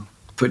of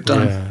put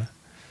down.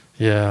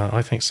 Yeah,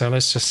 I think so.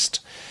 Let's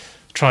just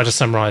try to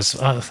summarise.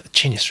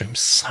 Genius Room,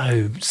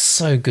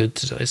 so good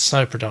today. It's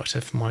so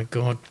productive. My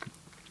God.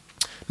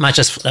 Matt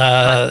just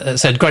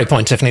said, great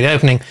point, Tiffany. The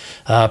opening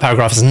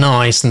paragraph is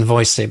nice and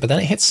voicey, but then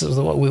it hits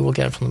what we will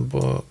get from the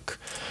book.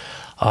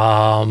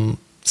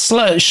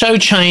 Show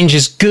change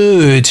is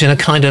good in a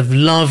kind of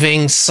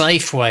loving,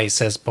 safe way,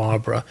 says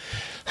Barbara.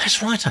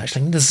 That's right,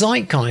 actually. The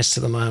zeitgeist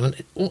at the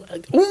moment,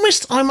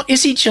 almost,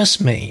 is it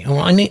just me? Or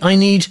I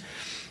need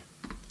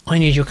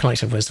your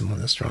collective wisdom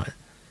on this, right?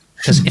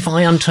 Because if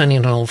I am turning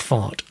into an old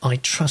fart, I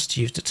trust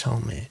you to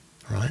tell me,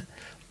 right?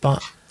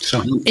 But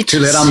so too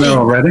late, I'm there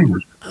already.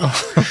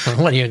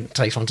 Well, you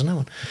take on to no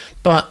one.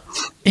 But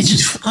it's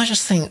just, I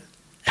just think,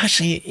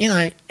 actually, you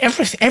know,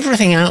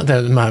 everything out there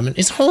at the moment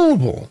is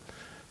horrible.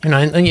 You know,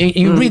 and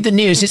you read the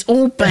news, it's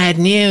all bad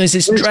news.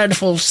 It's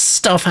dreadful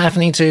stuff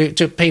happening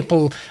to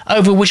people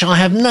over which I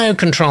have no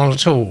control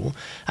at all.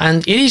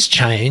 And it is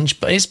change,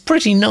 but it's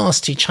pretty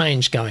nasty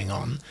change going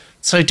on.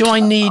 So do I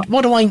need,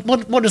 what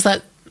does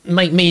that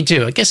make me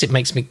do? I guess it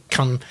makes me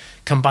come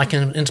back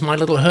into my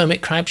little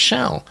hermit crab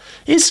shell.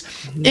 Is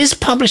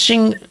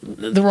publishing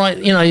the right,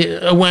 you know,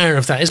 aware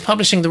of that? Is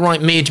publishing the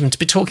right medium to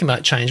be talking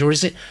about change? Or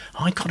is it,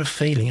 I got a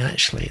feeling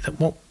actually that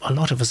what a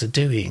lot of us are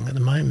doing at the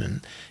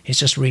moment is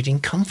just reading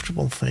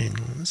comfortable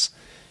things,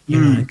 you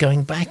know,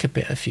 going back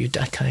a few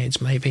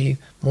decades, maybe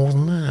more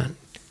than that,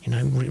 you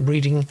know,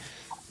 reading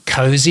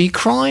cozy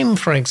crime,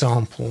 for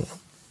example.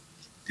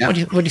 Yeah. What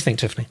do you think,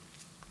 Tiffany?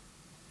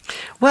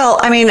 Well,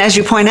 I mean, as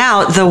you point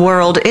out, the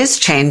world is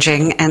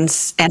changing, and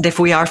if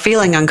we are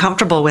feeling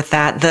uncomfortable with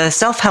that, the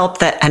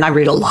self-help and I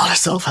read a lot of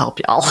self-help,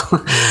 y'all.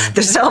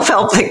 The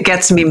self-help that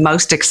gets me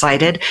most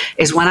excited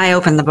is when I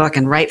open the book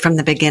and right from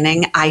the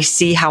beginning, I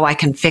see how I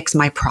can fix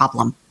my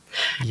problem.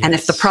 Yes. And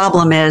if the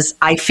problem is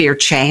I fear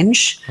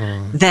change,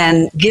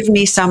 then give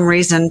me some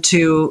reason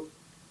to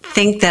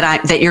think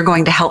that you're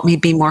going to help me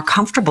be more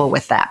comfortable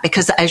with that.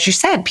 Because as you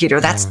said, Peter,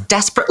 that's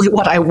desperately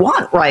what I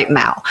want right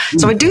now.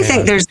 So I do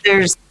think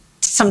there's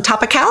some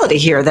topicality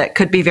here that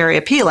could be very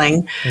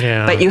appealing,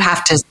 but you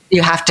have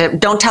to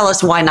don't tell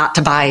us why not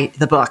to buy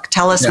the book.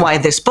 Tell us why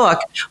this book,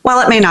 while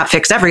it may not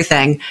fix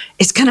everything,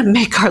 is going to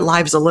make our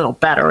lives a little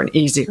better and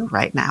easier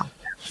right now.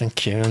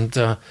 Thank you.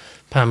 And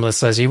Pamela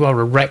says, you are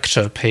a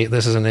rector, Pete.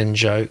 This is an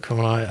in-joke.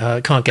 Well,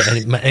 I can't get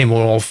any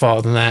more old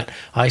far than that.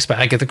 I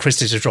expect Agatha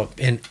Christie to drop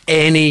in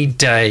any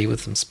day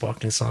with some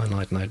sparkling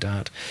cyanide, no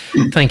doubt.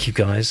 Thank you,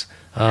 guys.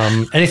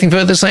 Anything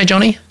further to say,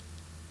 Johnny?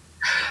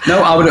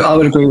 No, I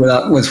would agree with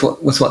that,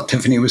 with what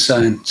Tiffany was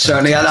saying.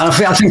 Certainly, and I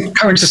think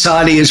current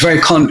society is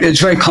very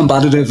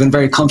combative and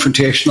very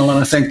confrontational, and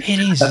I think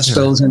that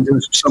spills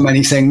into so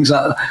many things.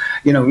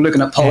 You know,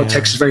 looking at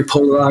politics is very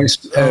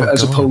polarized,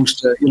 as opposed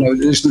to, you know,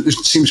 there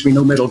seems to be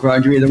no middle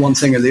ground. You're either one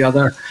thing or the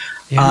other,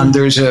 and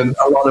there's a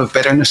lot of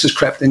bitterness has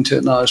crept into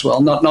it now as well.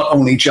 Not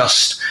only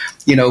just,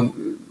 you know,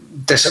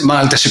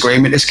 mild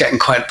disagreement, is getting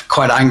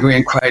quite angry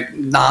and quite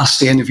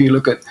nasty. And if you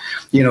look at,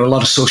 you know, a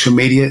lot of social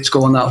media, it's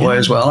going that way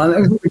as well.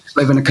 And we just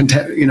live in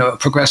a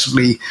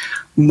progressively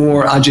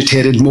more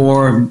agitated,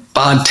 more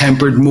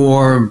bad-tempered,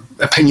 more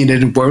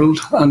opinionated world,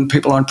 and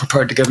people aren't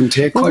prepared to give and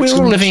take. Well, we're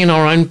all living in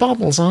our own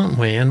bubbles, aren't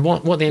we? And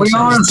what the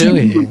internet is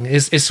doing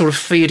is sort of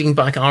feeding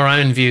back our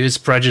own views,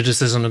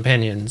 prejudices, and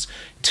opinions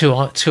to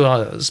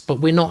others. But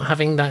we're not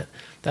having that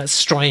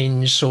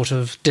strange sort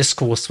of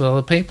discourse with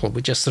other people.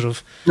 We just sort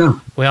of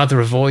we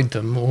either avoid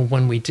them, or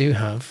when we do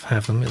have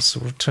them, it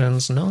sort of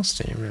turns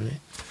nasty,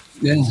 really.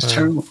 Yeah, it's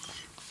terrible.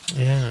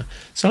 Yeah.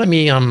 So let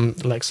me,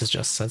 Alexa's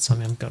just said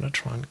something. I'm going to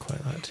try and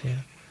quote that to you.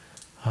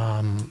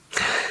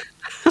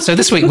 So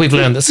this week we've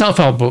learned that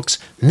self-help books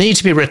need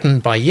to be written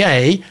by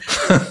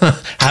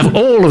have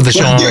all of the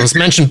genres,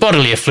 mention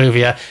bodily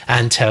effluvia,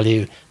 and tell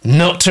you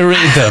not to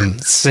read them.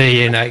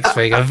 See you next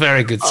week. A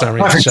very good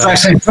summary of the show.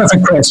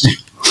 Perfect question.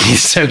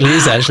 It totally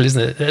is, actually,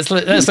 isn't it? Let's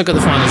look at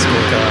the final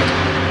scorecard.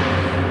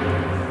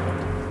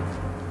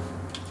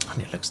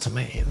 And it looks to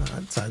me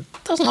that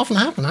doesn't often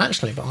happen,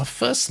 actually, but our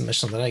first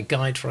submission of the day,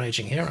 Guide for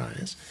Aging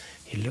Heroes,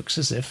 it looks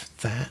as if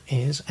that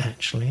is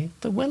actually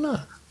the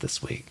winner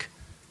this week.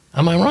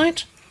 Am I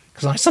right?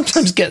 Because I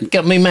sometimes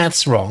get my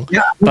maths wrong.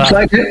 Yeah,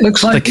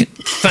 looks like it.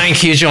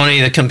 Thank you,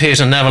 Johnny. The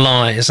computer never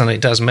lies, and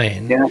it does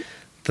mean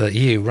that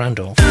you,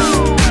 Randolph.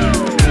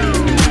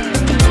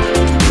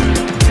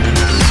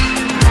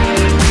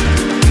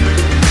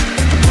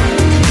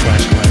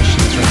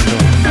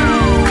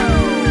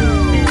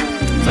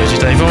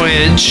 Day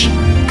voyage.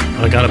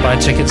 I gotta buy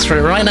tickets for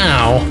it right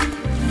now.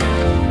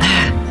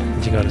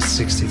 You got a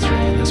 63.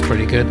 That's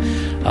pretty good.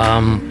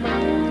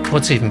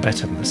 What's even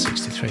better than the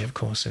 63, of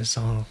course, is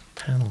our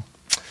panel.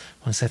 I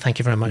want to say thank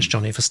you very much,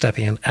 Johnny, for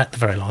stepping in at the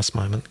very last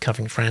moment,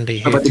 covering for Andy.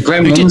 How about the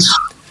Gremlins?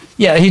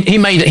 Yeah, he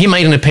made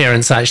an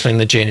appearance actually in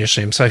the Genius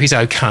Room, so he's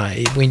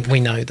okay. We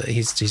know that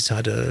he's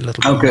had a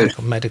little bit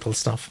of medical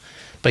stuff.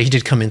 But he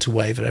did come in to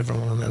wave at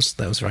everyone, and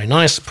that was very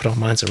nice. Put our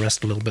minds at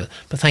rest a little bit.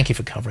 But thank you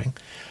for covering.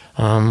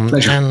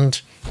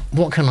 And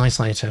what can I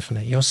say,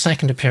 Tiffany? Your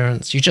second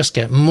appearance, you just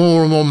get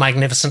more and more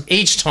magnificent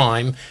each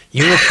time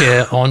you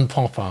appear on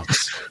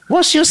Pop-Ups.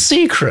 What's your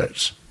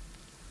secret?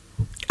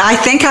 I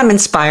think I'm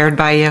inspired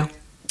by you.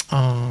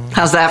 Oh,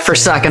 how's that for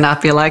sucking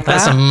up? You like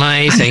that? That's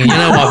amazing. You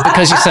know what?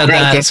 Because you said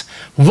that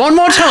one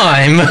more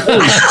time.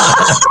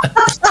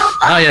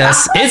 Oh,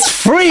 yes. It's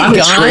free,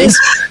 guys.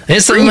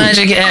 It's the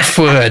magic F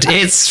word.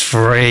 It's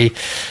free.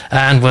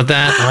 And with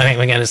that, I think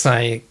we're going to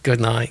say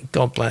good night.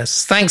 God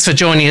bless. Thanks for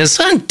joining us,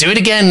 and do it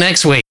again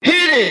next week.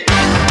 Hit it!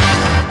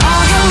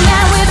 All young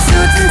men with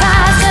suits and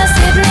ties, just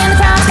sitting in the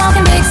crowd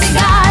smoking big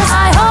cigars.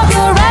 I hope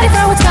you're ready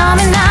for what's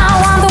coming now.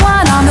 I'm the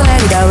one on the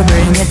lady that will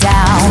bring it down.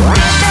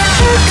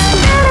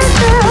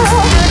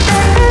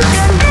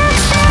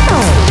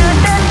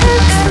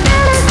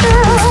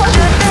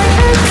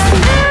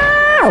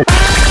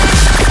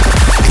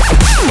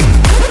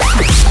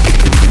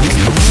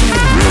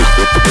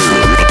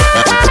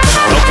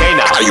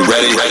 Are you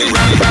ready?